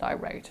fragments that I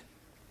wrote.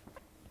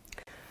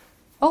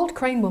 Old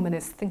Crane Woman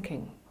is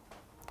thinking,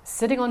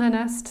 sitting on her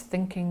nest,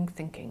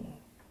 thinking.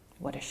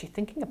 What is she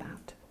thinking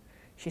about?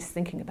 She's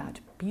thinking about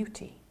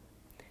beauty.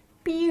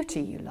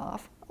 Beauty, you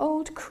laugh.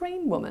 Old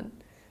Crane Woman.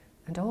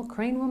 And Old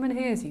Crane Woman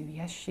hears you.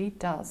 Yes, she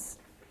does.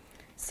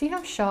 See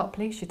how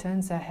sharply she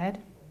turns her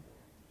head?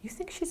 You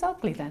think she's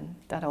ugly then,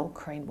 that Old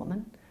Crane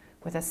Woman,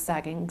 with her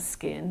sagging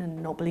skin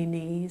and knobbly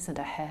knees and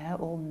her hair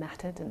all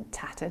matted and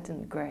tattered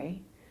and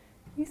grey?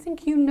 You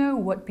think you know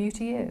what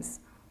beauty is?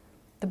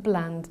 The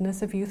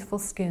blandness of youthful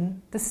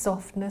skin, the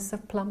softness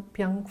of plump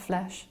young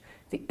flesh,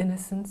 the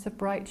innocence of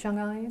bright young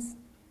eyes?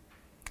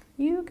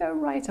 You go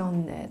right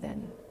on there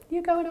then.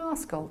 You go and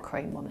ask Old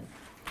Crane Woman.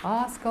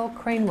 Ask Old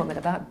Crane Woman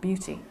about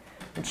beauty,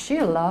 and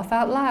she'll laugh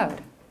out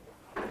loud.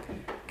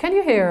 Can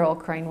you hear Old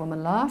Crane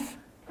Woman laugh?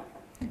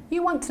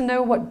 You want to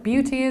know what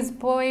beauty is,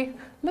 boy?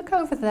 Look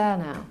over there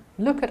now.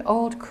 Look at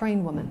Old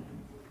Crane Woman.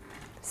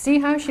 See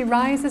how she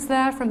rises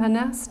there from her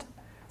nest,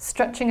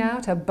 stretching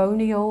out her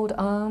bony old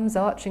arms,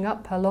 arching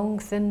up her long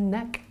thin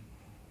neck.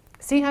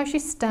 See how she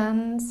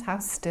stands, how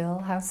still,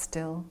 how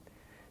still.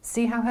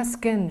 See how her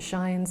skin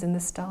shines in the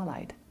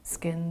starlight,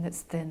 skin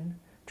that's thin,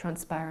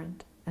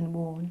 transparent and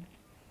worn.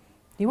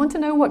 You want to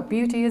know what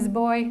beauty is,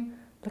 boy?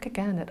 Look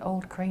again at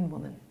old Crane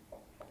Woman.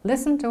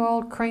 Listen to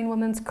old Crane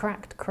Woman's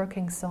cracked,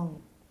 croaking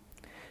song.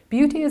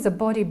 Beauty is a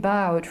body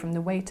bowed from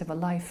the weight of a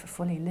life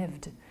fully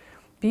lived.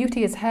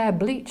 Beauty is hair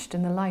bleached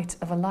in the light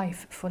of a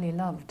life fully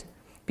loved.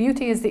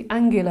 Beauty is the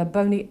angular,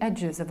 bony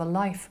edges of a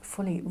life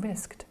fully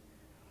risked.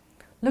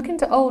 Look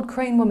into old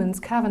Crane Woman's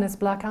cavernous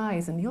black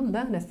eyes and you'll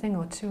learn a thing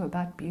or two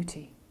about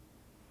beauty.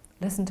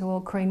 Listen to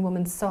old Crane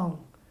Woman's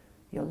song.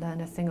 You'll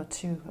learn a thing or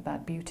two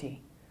about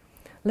beauty.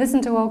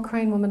 Listen to old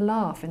Crane Woman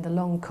laugh in the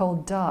long,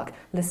 cold dark.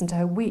 Listen to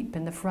her weep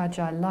in the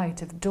fragile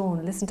light of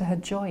dawn. Listen to her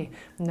joy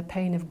in the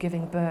pain of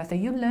giving birth. Are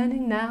you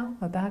learning now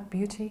about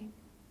beauty?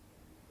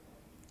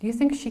 Do you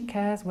think she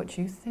cares what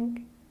you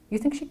think? You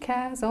think she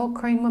cares, old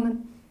Crane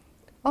Woman?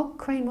 Old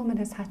Crane Woman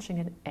is hatching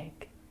an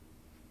egg.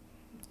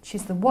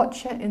 She's the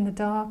watcher in the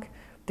dark,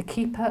 the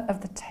keeper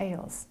of the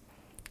tales.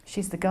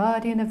 She's the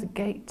guardian of the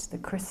gate, the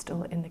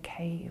crystal in the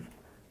cave.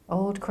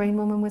 Old Crane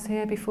Woman was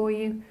here before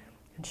you,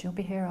 and she'll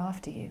be here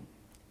after you.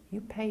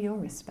 You pay your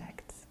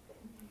respects.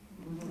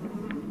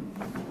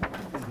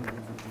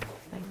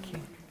 Thank you.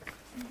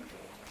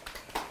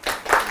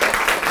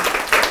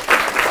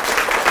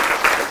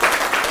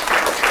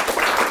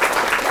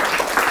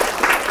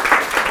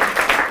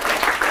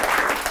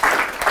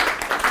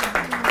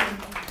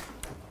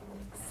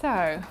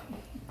 So,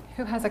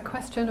 who has a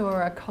question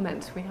or a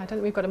comment? I don't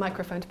think we've got a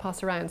microphone to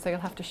pass around, so you'll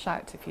have to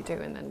shout if you do,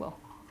 and then we'll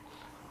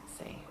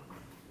see.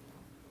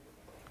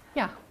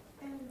 Yeah.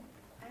 I'm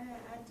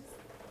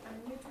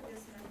new to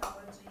this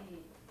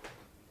mythology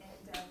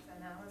in-depth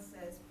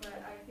analysis, but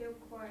I feel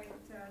quite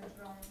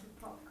drawn to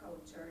pop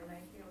culture, and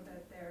I feel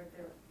that they're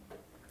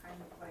kind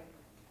of like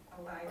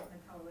a live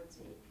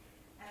mythology.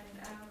 And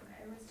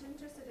I was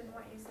interested in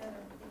what you said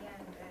at the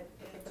end, that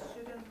it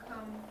shouldn't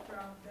come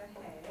from the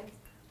head,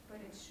 but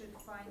it should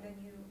find a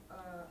new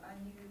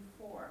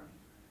form.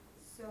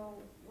 So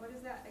what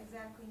does that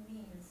exactly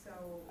mean? So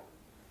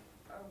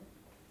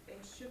it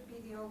should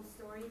be the old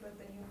story, but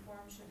the new form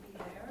should be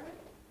there.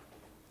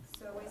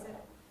 So is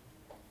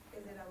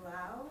it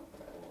allowed,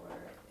 or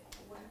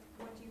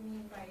what do you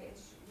mean by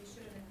we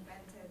shouldn't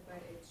invent it,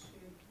 but it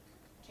should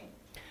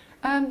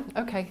change?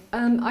 Okay.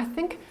 I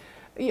think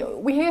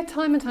we hear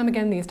time and time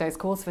again these days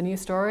calls for new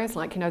stories,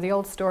 like, the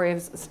old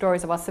stories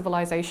of our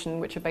civilization,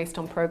 which are based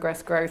on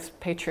progress, growth,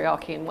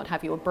 patriarchy, and what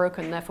have you, are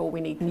broken. Therefore,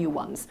 we need new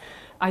ones.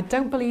 I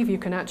don't believe you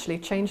can actually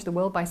change the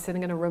world by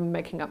sitting in a room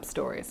making up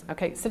stories.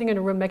 Okay, sitting in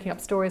a room making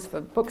up stories for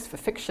books, for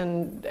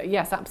fiction,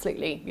 yes,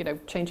 absolutely.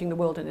 Changing the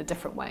world in a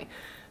different way.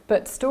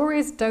 But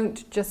stories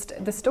don't just,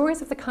 the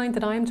stories of the kind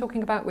that I'm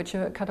talking about, which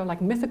are kind of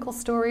like mythical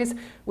stories,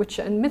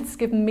 and myths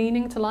give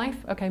meaning to life.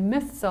 Okay,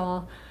 myths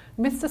are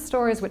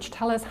stories which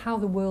tell us how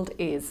the world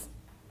is.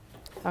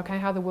 Okay,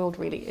 how the world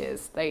really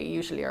is. They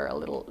usually are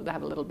they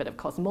have a little bit of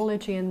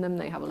cosmology in them,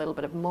 they have a little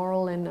bit of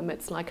moral in them.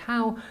 It's like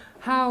how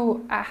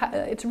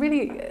it's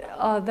really,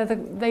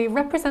 they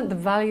represent the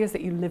values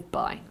that you live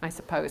by, I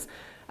suppose.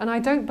 And I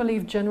don't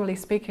believe, generally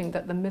speaking,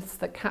 that the myths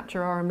that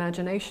capture our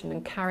imagination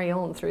and carry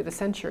on through the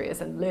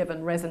centuries and live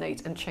and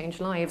resonate and change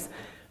lives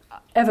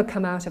ever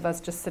come out of us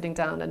just sitting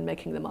down and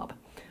making them up.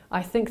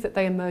 I think that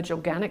they emerge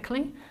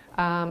organically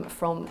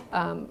from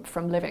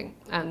living,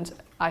 and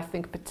I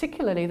think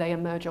particularly they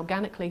emerge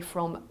organically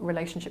from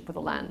relationship with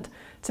the land.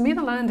 To me,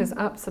 the land is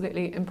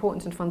absolutely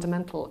important and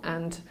fundamental,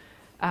 and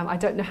I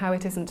don't know how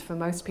it isn't for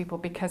most people,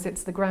 because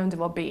it's the ground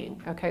of our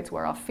being. Okay, it's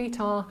where our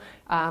feet are.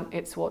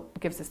 It's what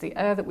gives us the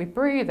air that we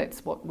breathe.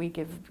 It's what we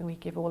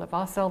give all of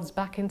ourselves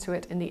back into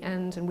it in the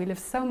end. And we live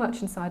so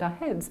much inside our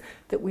heads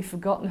that we've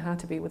forgotten how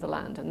to be with the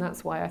land. And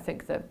that's why I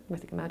think the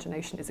mythic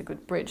imagination is a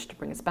good bridge to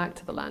bring us back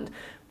to the land.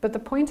 But the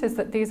point is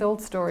that these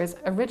old stories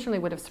originally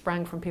would have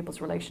sprang from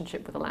people's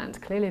relationship with the land.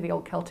 Clearly, the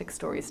old Celtic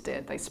stories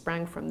did. They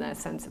sprang from their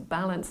sense of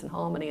balance and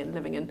harmony and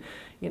living in,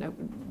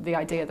 the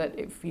idea that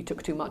if you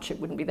took too much, it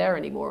wouldn't be there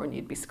anymore and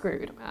you'd be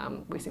screwed.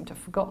 We seem to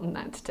have forgotten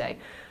that today.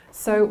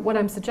 So what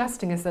I'm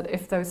suggesting is that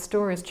if those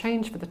stories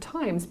change for the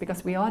times,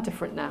 because we are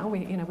different now,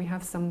 we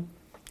have some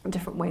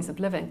different ways of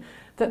living,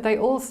 that they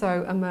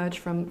also emerge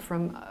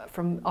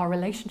from our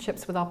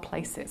relationships with our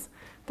places,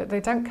 that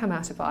they don't come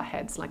out of our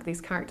heads like these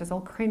characters.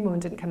 Old Crane Woman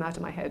didn't come out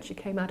of my head, she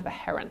came out of a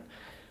heron.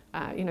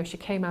 She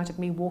came out of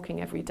me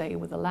walking every day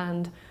with the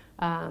land,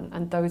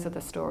 and those are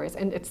the stories.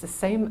 And it's the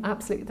same,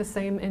 absolutely the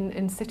same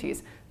in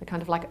cities. The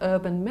kind of like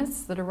urban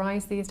myths that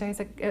arise these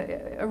days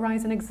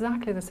arise in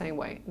exactly the same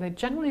way. They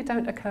generally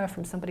don't occur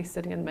from somebody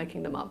sitting and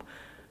making them up.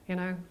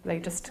 They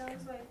just... It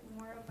sounds like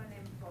more of an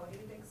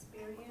embodied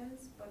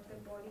experience, but the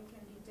body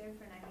can be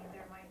different. I mean,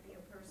 there might be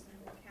a person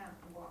who can't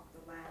walk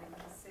the land and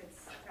he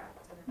sits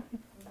trapped in it,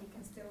 and he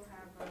can still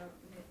have a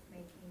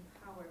myth-making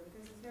power,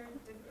 because it's very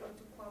difficult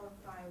to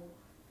qualify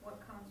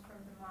what comes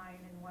from the mind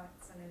and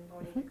what's an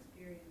embodied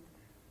experience.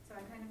 So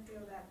I kind of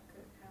feel that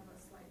could have a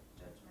slight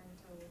judgment.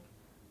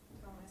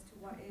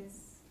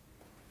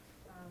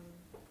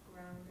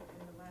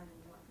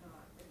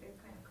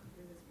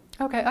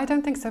 Okay, I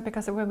don't think so,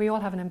 because we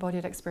all have an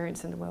embodied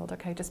experience in the world,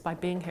 okay, just by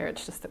being here.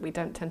 It's just that we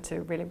don't tend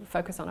to really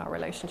focus on our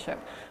relationship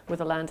with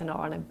the land and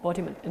our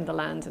embodiment in the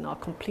land and our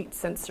complete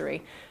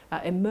sensory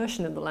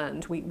immersion in the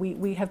land.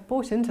 We have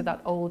bought into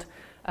that old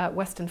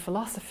Western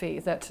philosophy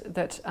that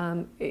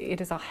it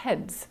is our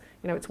heads,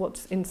 it's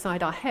what's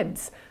inside our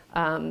heads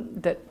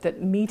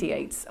that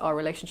mediates our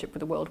relationship with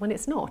the world, when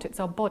it's not. It's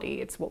our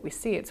body, it's what we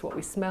see, it's what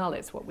we smell,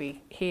 it's what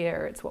we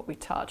hear, it's what we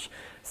touch.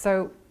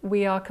 So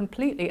we are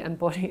completely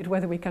embodied,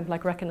 whether we can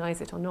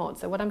recognize it or not.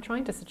 So what I'm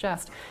trying to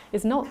suggest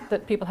is not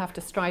that people have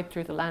to stride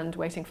through the land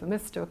waiting for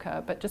myths to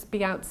occur, but just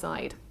be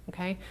outside,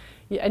 okay?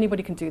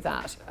 Anybody can do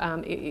that.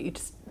 You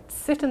just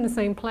sit in the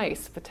same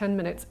place for 10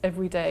 minutes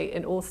every day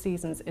in all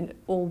seasons, in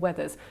all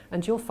weathers,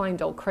 and you'll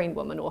find Old Crane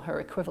Woman or her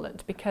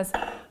equivalent, because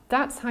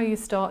that's how you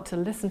start to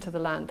listen to the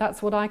land.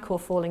 That's what I call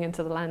falling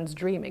into the land's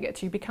dreaming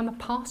it. You become a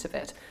part of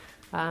it.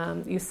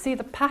 You see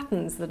the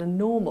patterns that are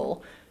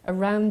normal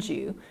around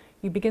you.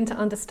 You begin to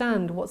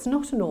understand what's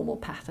not a normal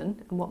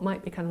pattern and what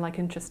might be kind of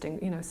interesting,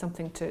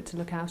 something to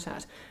look out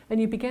at.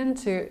 And you begin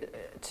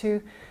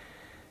to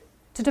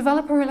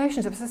develop a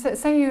relationship. So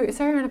say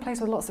you're in a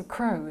place with lots of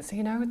crows,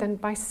 then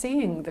by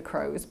seeing the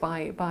crows,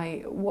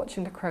 by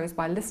watching the crows,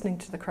 by listening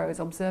to the crows,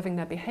 observing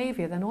their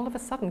behaviour, then all of a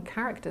sudden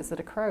characters that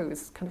are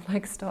crows kind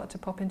of start to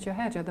pop into your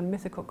head. The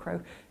mythical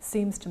crow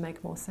seems to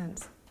make more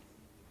sense.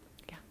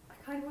 Yeah. I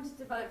kind of wanted to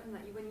develop from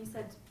that. When you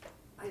said,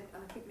 I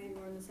think maybe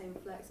we're on the same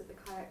flex, that the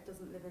kayak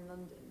doesn't live in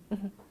London.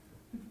 Mm-hmm.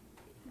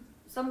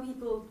 Some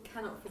people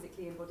cannot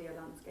physically embody a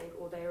landscape,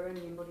 or they are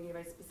only embodying a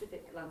very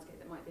specific landscape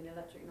that might be an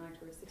electric night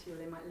or a city, or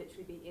they might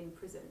literally be in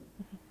prison.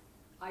 Mm-hmm.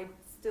 I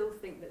still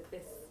think that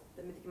the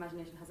mythic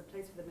imagination has a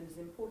place for them and is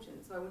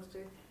important. So I wanted to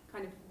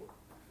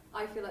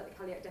I feel like the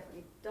Cailleach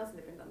definitely does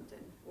live in London,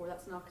 or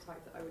that's an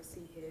archetype that I would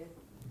see here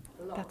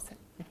a lot. That's it.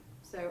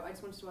 So I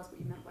just wanted to ask what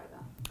you meant by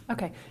that.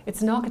 Okay,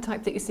 it's an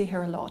archetype that you see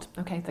here a lot.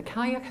 Okay, the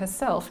Cailleach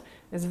herself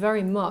is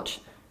very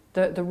much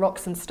the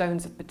rocks and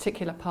stones of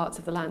particular parts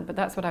of the land, but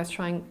that's what I was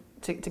trying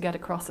to get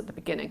across at the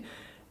beginning.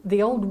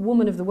 The old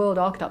woman of the world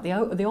archetype,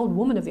 the old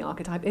woman of the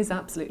archetype is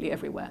absolutely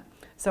everywhere.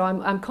 So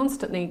I'm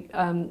constantly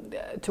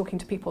talking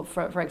to people,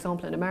 for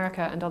example, in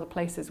America and other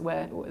places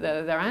where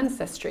their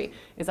ancestry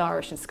is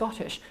Irish and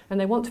Scottish, and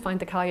they want to find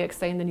the Cailleach,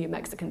 say, in the New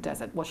Mexican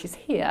desert. Well, she's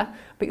here,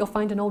 but you'll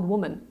find an old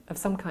woman of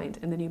some kind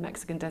in the New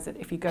Mexican desert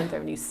if you go there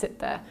and you sit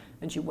there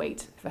and you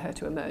wait for her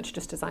to emerge,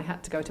 just as I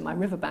had to go to my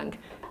riverbank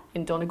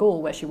in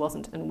Donegal where she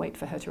wasn't and wait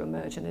for her to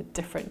emerge in a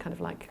different kind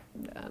of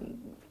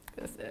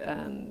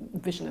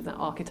vision of that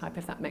archetype,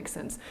 if that makes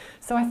sense.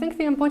 So I think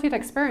the embodied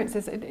experience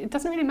is, it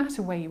doesn't really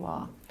matter where you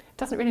are. It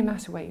doesn't really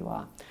matter where you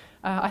are.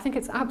 I think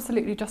it's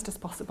absolutely just as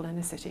possible in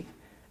a city.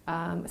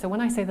 So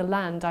when I say the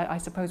land, I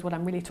suppose what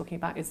I'm really talking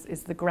about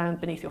is the ground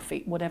beneath your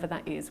feet, whatever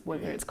that is,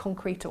 whether it's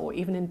concrete or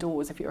even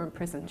indoors if you're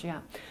imprisoned.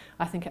 Yeah,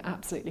 I think it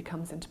absolutely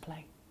comes into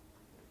play.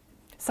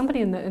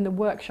 Somebody in the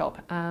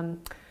workshop,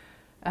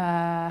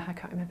 I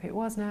can't remember who it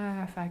was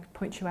now, if I could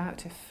point you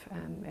out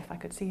if I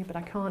could see you, but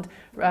I can't,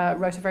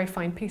 wrote a very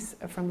fine piece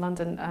from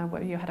London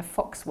where you had a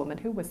fox woman.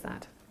 Who was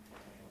that?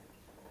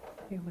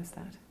 Who was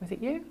that? Was it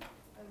you?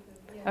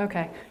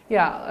 Okay,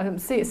 yeah,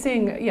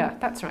 seeing, yeah,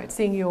 that's right,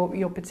 seeing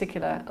your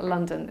particular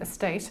London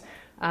estate,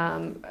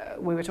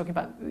 we were talking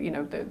about,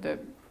 the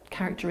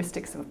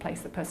characteristics of a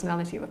place, the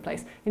personality of a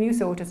place, and you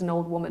saw it as an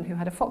old woman who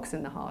had a fox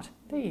in the heart.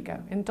 There you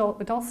go. In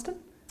Dalston?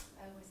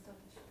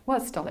 Well,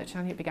 it's Dulwich,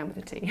 only it began with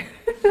a T.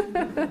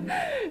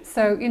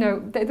 So,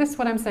 this is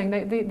what I'm saying.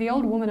 The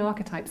old woman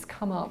archetypes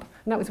come up,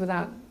 and that was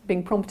without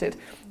being prompted.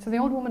 So the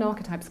old woman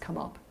archetypes come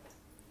up,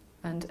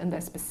 and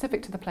they're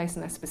specific to the place,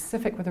 and they're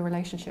specific with the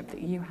relationship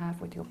that you have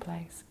with your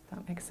place. If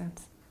that makes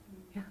sense.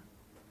 Yeah.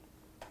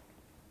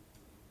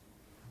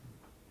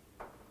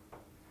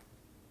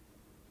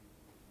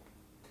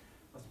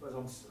 I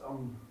suppose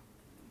I'm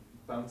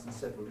balancing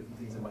several different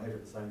things in my head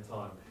at the same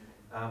time.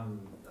 I'm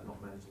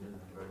not managing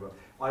anything very well.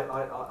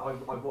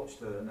 I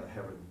watched a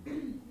heron a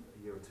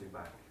year or two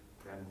back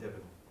down in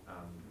Devon. I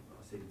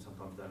see him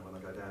sometimes down when I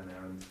go down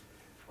there, and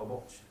I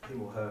watched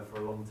him or her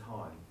for a long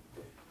time.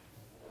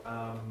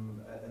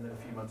 And then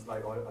a few months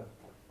later, I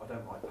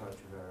don't write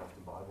poetry very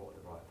often, but I wanted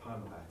to write a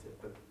poem about it.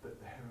 But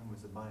the heron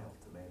was a male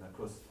to me, and of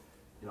course,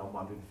 I'm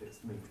wondering if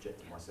it's me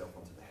projecting myself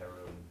onto the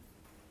heron,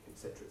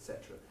 etc.,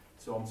 etc.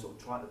 So I'm sort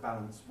of trying to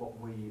balance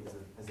what we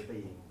as a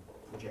being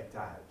project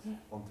out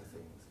onto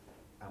things,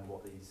 and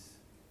what these,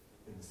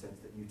 in the sense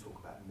that you talk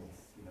about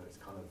myth, it's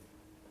kind of,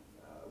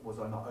 was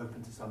I not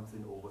open to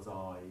something, or was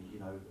I,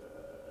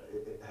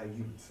 how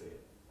you would see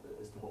it,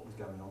 as to what was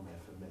going on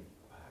there for me,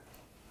 perhaps?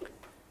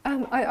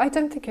 I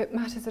don't think it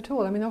matters at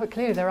all. I mean,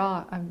 clearly there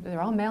are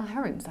male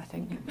herons, I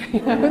think.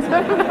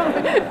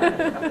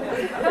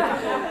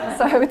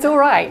 So it's all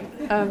right.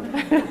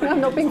 I'm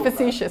not being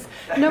facetious.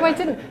 No, I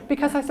didn't,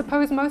 because I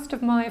suppose most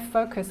of my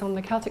focus on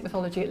the Celtic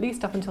mythology, at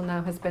least up until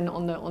now, has been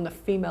on the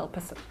female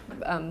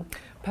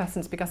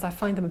persons, because I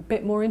find them a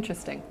bit more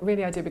interesting.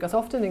 Really, I do, because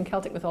often in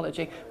Celtic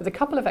mythology, with a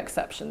couple of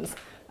exceptions,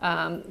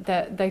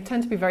 They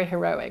tend to be very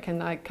heroic,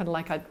 and I'd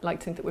like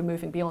to think that we're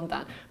moving beyond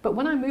that. But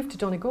when I moved to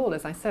Donegal,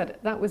 as I said,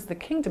 that was the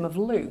kingdom of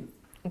Lugh.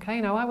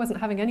 Okay, now I wasn't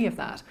having any of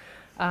that.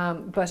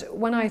 But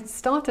when I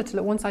started to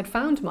look, once I'd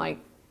found my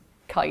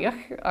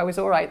Cailleach, I was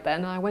all right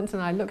then. I went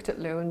and I looked at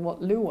Lugh and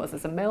what Lugh was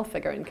as a male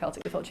figure in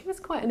Celtic mythology. It was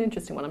quite an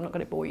interesting one. I'm not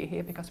going to bore you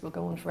here because we'll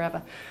go on forever.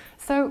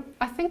 So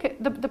I think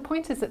the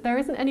point is that there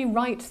isn't any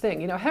right thing.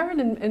 You know, Heron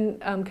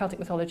in Celtic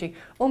mythology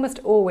almost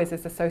always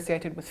is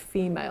associated with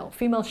female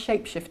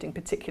shape-shifting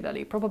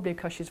particularly, probably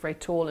because she's very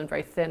tall and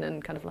very thin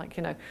and kind of like,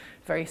 you know,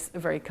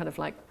 very kind of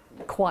like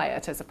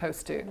quiet as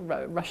opposed to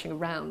rushing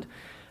around.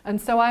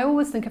 And so I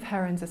always think of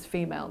herons as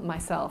female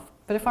myself.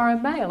 But if I were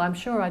a male, I'm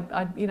sure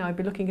I'd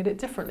be looking at it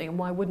differently. And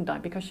why wouldn't I?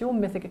 Because your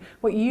mythic,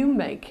 what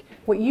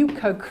you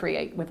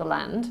co-create with the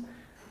land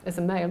as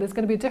a male is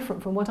going to be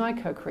different from what I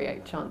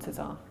co-create, chances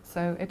are.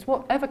 So it's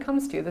whatever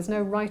comes to you. There's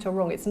no right or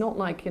wrong. It's not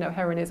like, you know,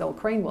 Heron is Old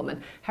Crane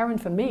Woman. Heron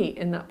for me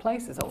in that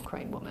place is Old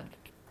Crane Woman.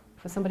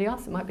 For somebody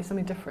else, it might be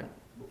something different.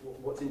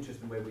 What's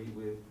interesting where we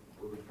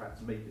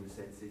perhaps meet in a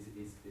sense is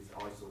I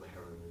saw the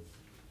Heron as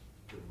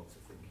doing lots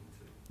of thinking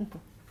too. Mm-hmm.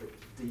 But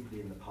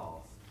deeply in the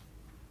past.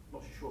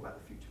 Not sure about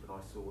the future, but I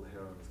saw the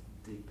Heron as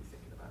deeply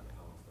thinking about the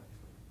past,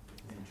 actually.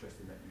 It's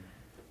interesting that you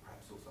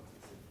perhaps saw something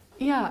similar.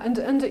 Yeah,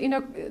 and you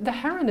know, the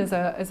Heron is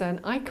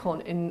an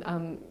icon in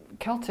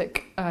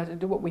Celtic,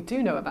 what we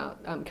do know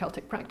about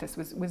Celtic practice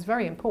was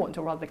very important,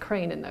 or rather the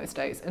crane in those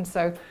days. And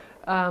so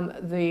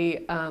the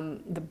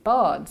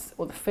bards,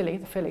 or the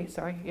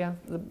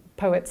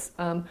poets,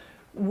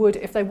 would,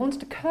 if they wanted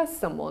to curse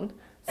someone,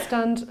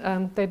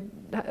 they'd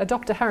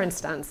adopt a heron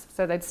stance.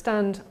 So they'd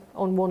stand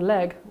on one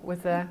leg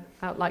with their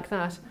out like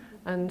that,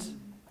 and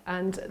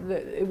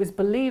it was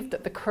believed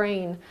that the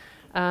crane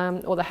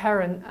or the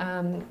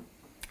heron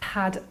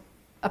had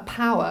a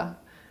power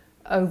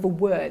over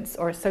words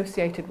or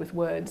associated with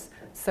words,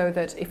 so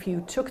that if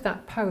you took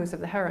that pose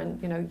of the heron,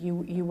 you know,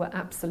 you were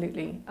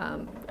absolutely,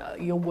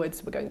 your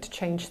words were going to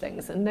change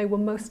things, and they were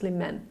mostly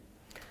men.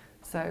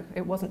 So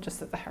it wasn't just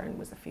that the heron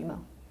was a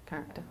female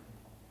character.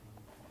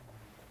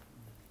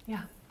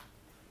 Yeah.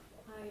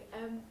 Hi,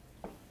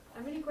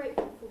 I'm really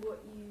grateful for what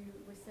you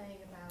were saying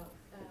about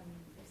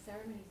if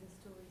ceremonies and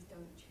stories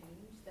don't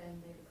change,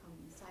 then they become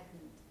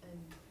stagnant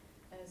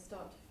and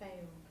start to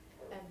fail,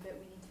 and that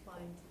we need to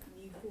find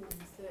new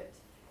forms that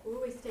will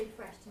always stay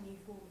fresh to new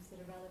forms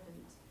that are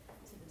relevant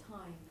to the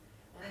time.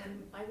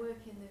 I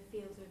work in the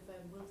field of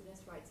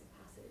wilderness rites of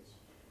passage,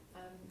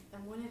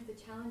 and one of the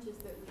challenges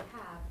that we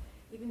have,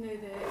 even though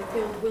the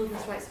field of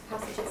wilderness rites of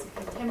passage is a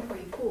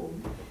contemporary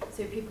form,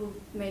 so people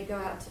may go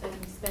out and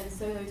spend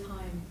solo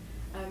time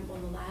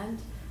on the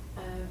land,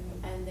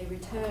 and they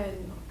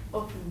return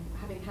often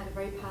having had a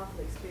very powerful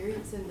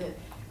experience and that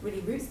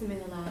really roots them in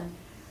the land.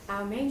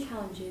 Our main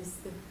challenge is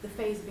the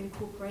phase of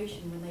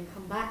incorporation when they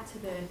come back to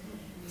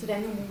their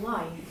normal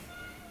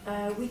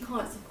life. We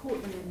can't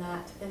support them in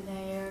that, and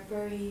they are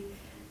very,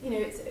 you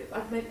know,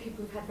 I've met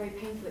people who've had very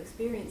painful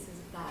experiences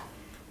of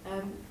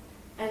that.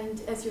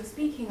 And as you're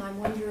speaking, I'm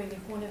wondering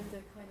if one of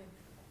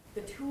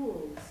the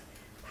tools,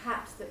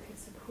 perhaps, that could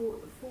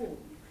support the form,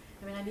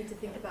 I mean, I need to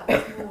think about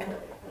this more,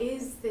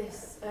 is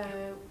this,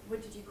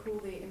 what did you call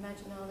the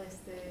imaginalis?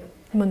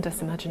 The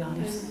Mundus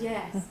imaginalis.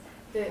 Yes,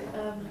 that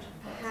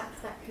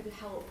perhaps that could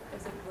help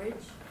as a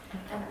bridge,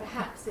 and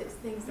perhaps it's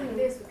things like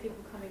this with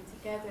people coming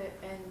together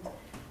and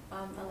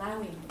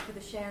allowing for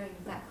the sharing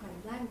of that kind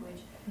of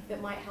language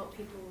that might help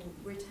people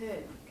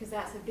return, because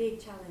that's a big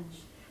challenge.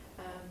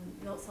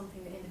 Not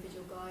something that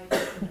individual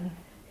guides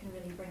can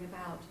really bring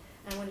about.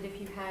 And I wondered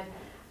if you had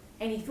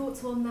any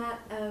thoughts on that,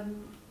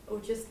 or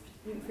just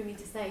for me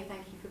to say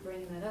thank you for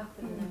bringing that up,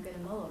 and then I'm going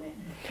to mull on it.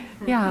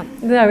 Yeah,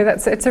 no,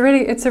 it's a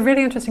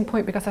really interesting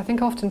point, because I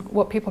think often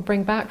what people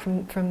bring back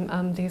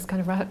from these kind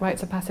of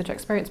rites of passage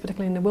experience,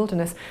 particularly in the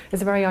wilderness,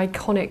 is a very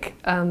iconic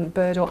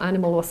bird or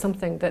animal or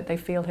something that they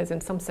feel has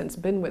in some sense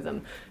been with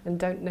them, and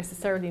don't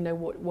necessarily know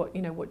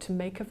what to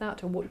make of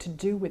that or what to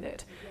do with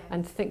it,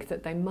 and think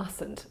that they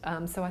mustn't.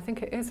 So I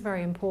think it is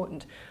very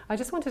important. I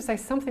just want to say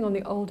something on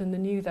the old and the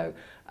new, though.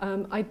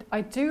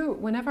 I do,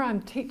 whenever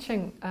I'm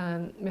teaching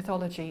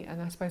mythology,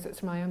 and I suppose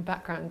it's from my own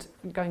background,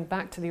 going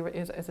back to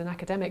as an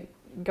academic,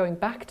 going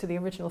back to the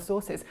original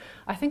sources,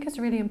 I think it's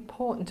really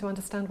important to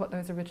understand what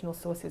those original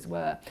sources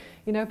were.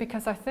 You know,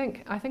 because I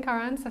think our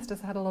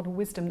ancestors had a lot of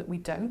wisdom that we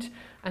don't,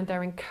 and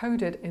they're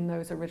encoded in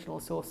those original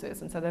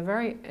sources, and so they're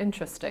very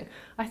interesting.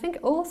 I think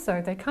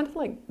also they kind of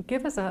like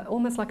give us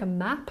almost like a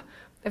map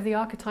of the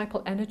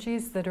archetypal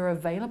energies that are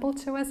available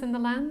to us in the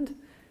land,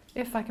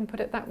 if I can put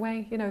it that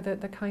way. You know,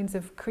 the kinds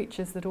of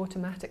creatures that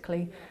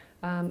automatically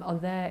are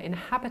there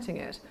inhabiting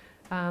it.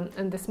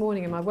 And this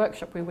morning in my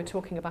workshop we were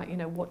talking about, you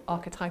know, what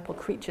archetypal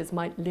creatures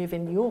might live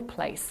in your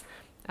place,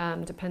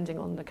 depending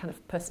on the kind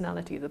of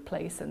personality of the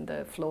place and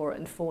the flora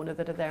and fauna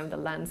that are there and the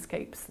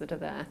landscapes that are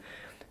there.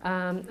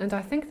 And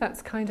I think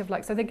that's kind of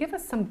like, so they give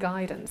us some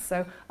guidance.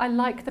 So I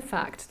like the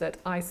fact that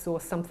I saw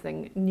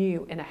something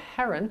new in a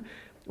heron,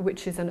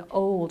 which is an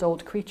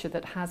old creature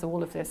that has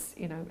all of this,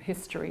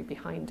 history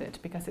behind it,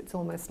 because it's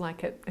almost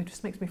like it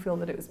just makes me feel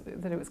that it was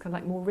kind of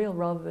like more real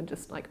rather than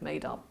just like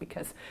made up,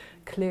 because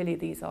clearly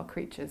these are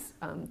creatures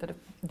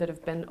that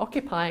have been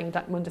occupying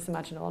that mundus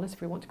imaginalis,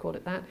 if we want to call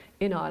it that,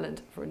 in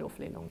Ireland for an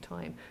awfully long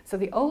time. So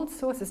the old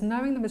sources,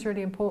 knowing them is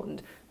really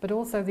important, but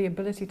also the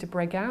ability to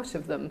break out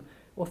of them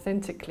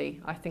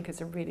authentically, I think, is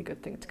a really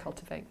good thing to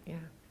cultivate. Yeah.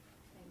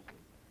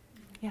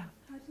 Yeah.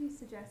 How do you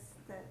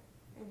suggest that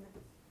in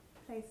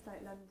a place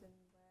like London,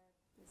 where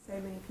there's so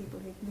many people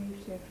who've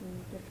moved here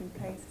from different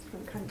places,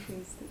 different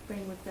countries, that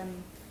bring with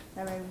them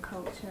their own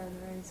culture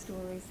and their own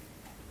stories,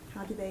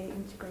 how do they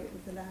integrate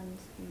with the land,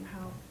 and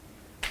how,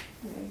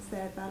 is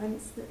there a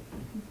balance that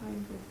you can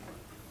find with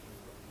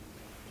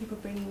people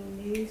bringing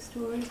new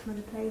stories from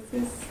other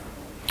places,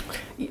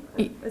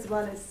 as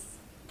well as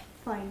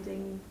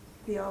finding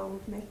the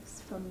old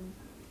myths from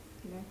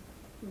here,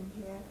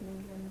 from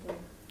England?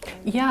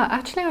 Yeah,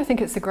 actually I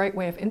think it's a great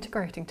way of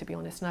integrating, to be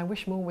honest, and I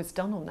wish more was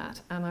done on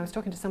that. I was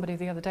talking to somebody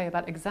the other day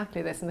about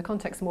exactly this, in the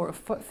context more of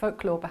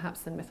folklore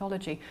perhaps than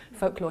mythology.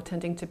 Folklore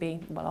tending to be,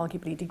 well,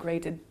 arguably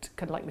degraded,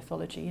 kind of like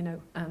mythology,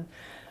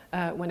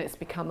 when it's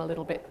become a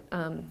little bit,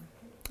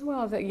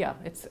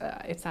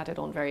 it's added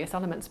on various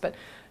elements. But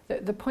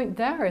the point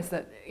there is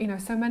that,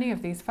 so many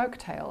of these folk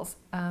tales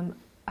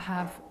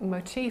have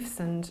motifs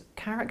and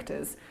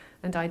characters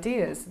and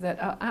ideas that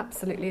are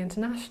absolutely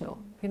international.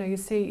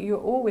 You're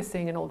always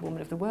seeing an old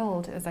woman of the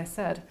world, as I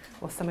said,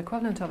 or some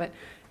equivalent of it.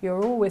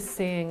 You're always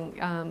seeing,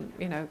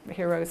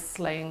 heroes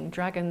slaying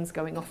dragons,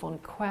 going off on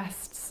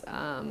quests.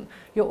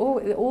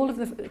 All of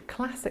the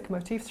classic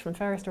motifs from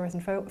fairy stories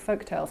and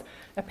folk tales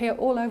appear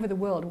all over the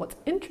world. What's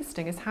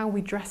interesting is how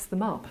we dress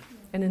them up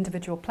in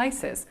individual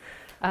places.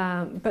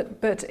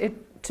 But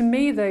to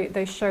me,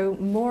 they show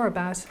more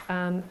about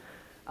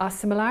our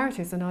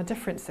similarities and our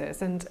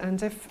differences,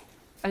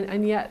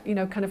 and yet,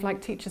 kind of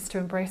like teach us to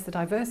embrace the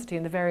diversity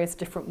and the various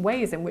different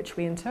ways in which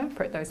we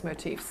interpret those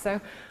motifs. So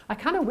I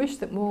kind of wish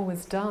that more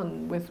was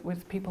done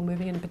with people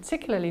moving in,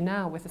 particularly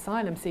now with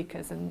asylum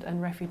seekers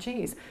and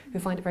refugees who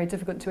find it very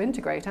difficult to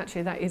integrate.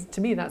 Actually, that is,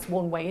 to me, that's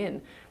one way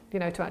in,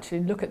 to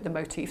actually look at the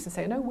motifs and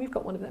say, no, we've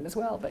got one of them as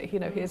well, but,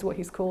 here's what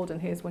he's called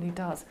and here's what he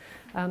does.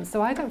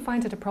 So I don't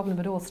find it a problem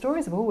at all.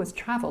 Stories have always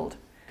travelled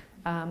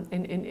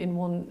in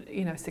one,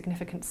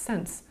 significant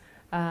sense.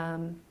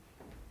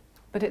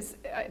 But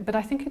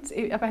I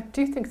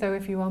do think, though,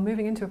 if you are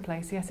moving into a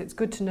place, yes, it's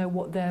good to know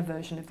what their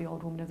version of the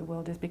old woman of the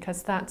world is,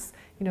 because that's,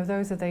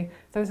 those are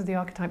the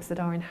archetypes that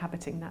are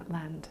inhabiting that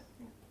land.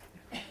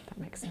 That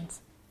makes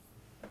sense.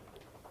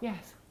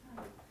 Yes.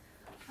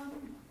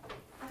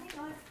 I think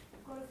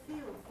I've got a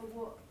feel for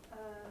what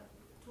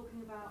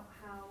talking about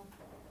how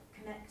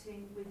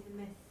connecting with the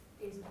myth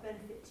is a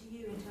benefit to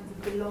you in terms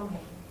of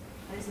belonging,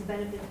 and it's a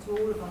benefit to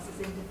all of us as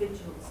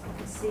individuals. I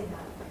can see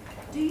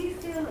that. Do you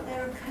feel that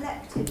there are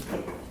collective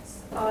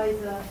gifts,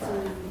 either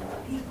to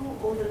people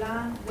or the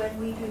land, when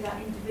we do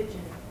that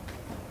individually?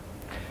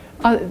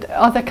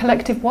 Are there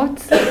collective what?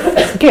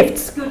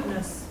 Gifts?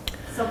 Goodness,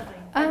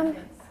 something.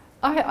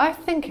 I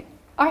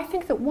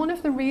think that one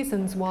of the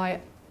reasons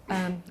why.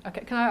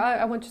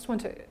 I just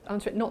want to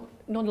answer it not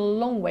a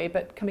long way,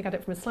 but coming at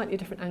it from a slightly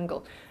different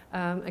angle.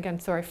 Again,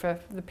 sorry for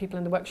the people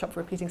in the workshop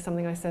for repeating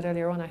something I said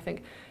earlier on. I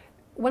think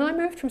when I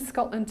moved from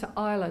Scotland to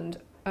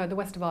Ireland, the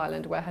west of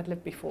Ireland, where I had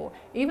lived before,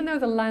 even though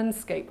the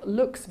landscape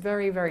looks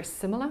very, very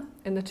similar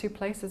in the two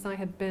places I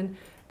had been,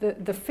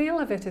 the feel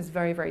of it is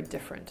very, very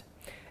different.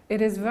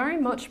 It is very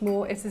much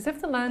more, it's as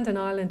if the land in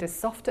Ireland is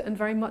softer and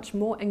very much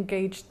more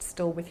engaged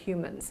still with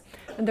humans.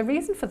 And the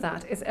reason for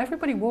that is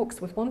everybody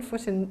walks with one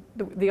foot in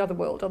the other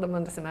world, or the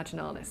mundus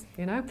imaginalis,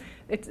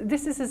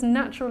 This is as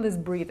natural as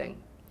breathing.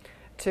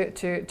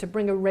 To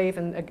bring a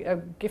raven, a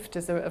gift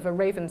of a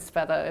raven's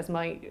feather, as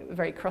my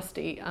very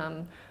crusty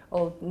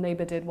old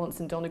neighbour did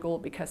once in Donegal,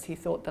 because he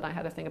thought that I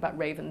had a thing about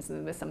ravens and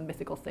there was some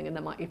mythical thing and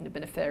there might even have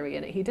been a fairy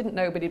in it. He didn't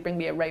know, but he'd bring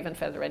me a raven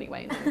feather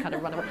anyway and kind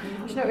of run away.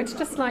 It's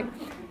just like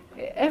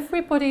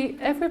everybody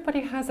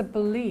has a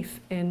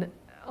belief in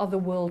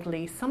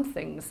otherworldly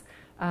somethings.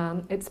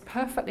 It's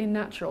perfectly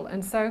natural.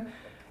 And so,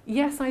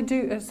 yes, I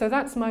do. So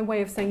that's my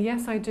way of saying,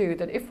 yes, I do.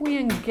 That if we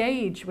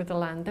engage with the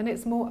land, then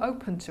it's more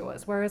open to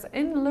us. Whereas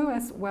in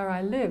Lewis, where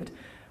I lived,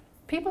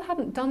 people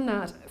hadn't done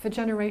that for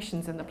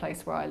generations in the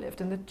place where I lived.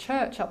 And the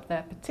church up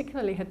there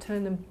particularly had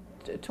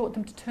taught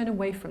them to turn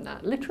away from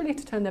that, literally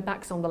to turn their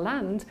backs on the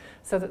land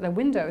so that their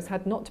windows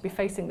had not to be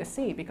facing the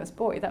sea, because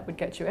boy, that would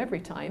get you every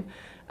time.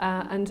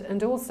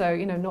 And also,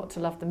 not to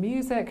love the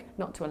music,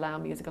 not to allow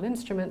musical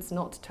instruments,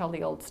 not to tell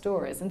the old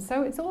stories. And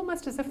so it's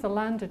almost as if the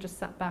land had just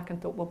sat back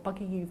and thought, well,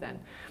 bugger you then.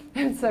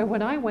 And so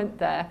when I went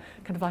there,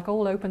 kind of like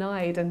all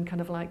open-eyed and kind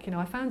of like,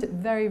 I found it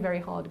very, very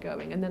hard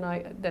going. And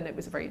then it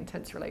was a very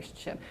intense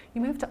relationship.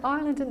 You move to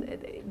Ireland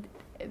and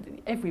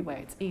everywhere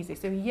it's easy.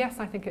 So yes,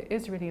 I think it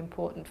is really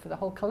important for the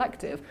whole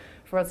collective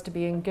for us to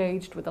be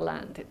engaged with the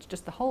land. It's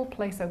just the whole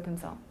place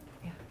opens up.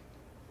 Yeah.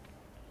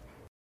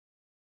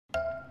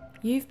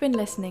 You've been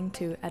listening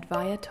to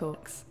Advaya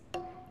Talks.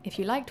 If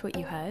you liked what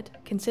you heard,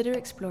 consider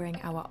exploring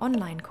our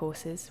online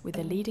courses with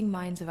the leading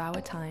minds of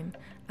our time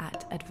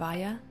at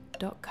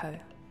advaya.co.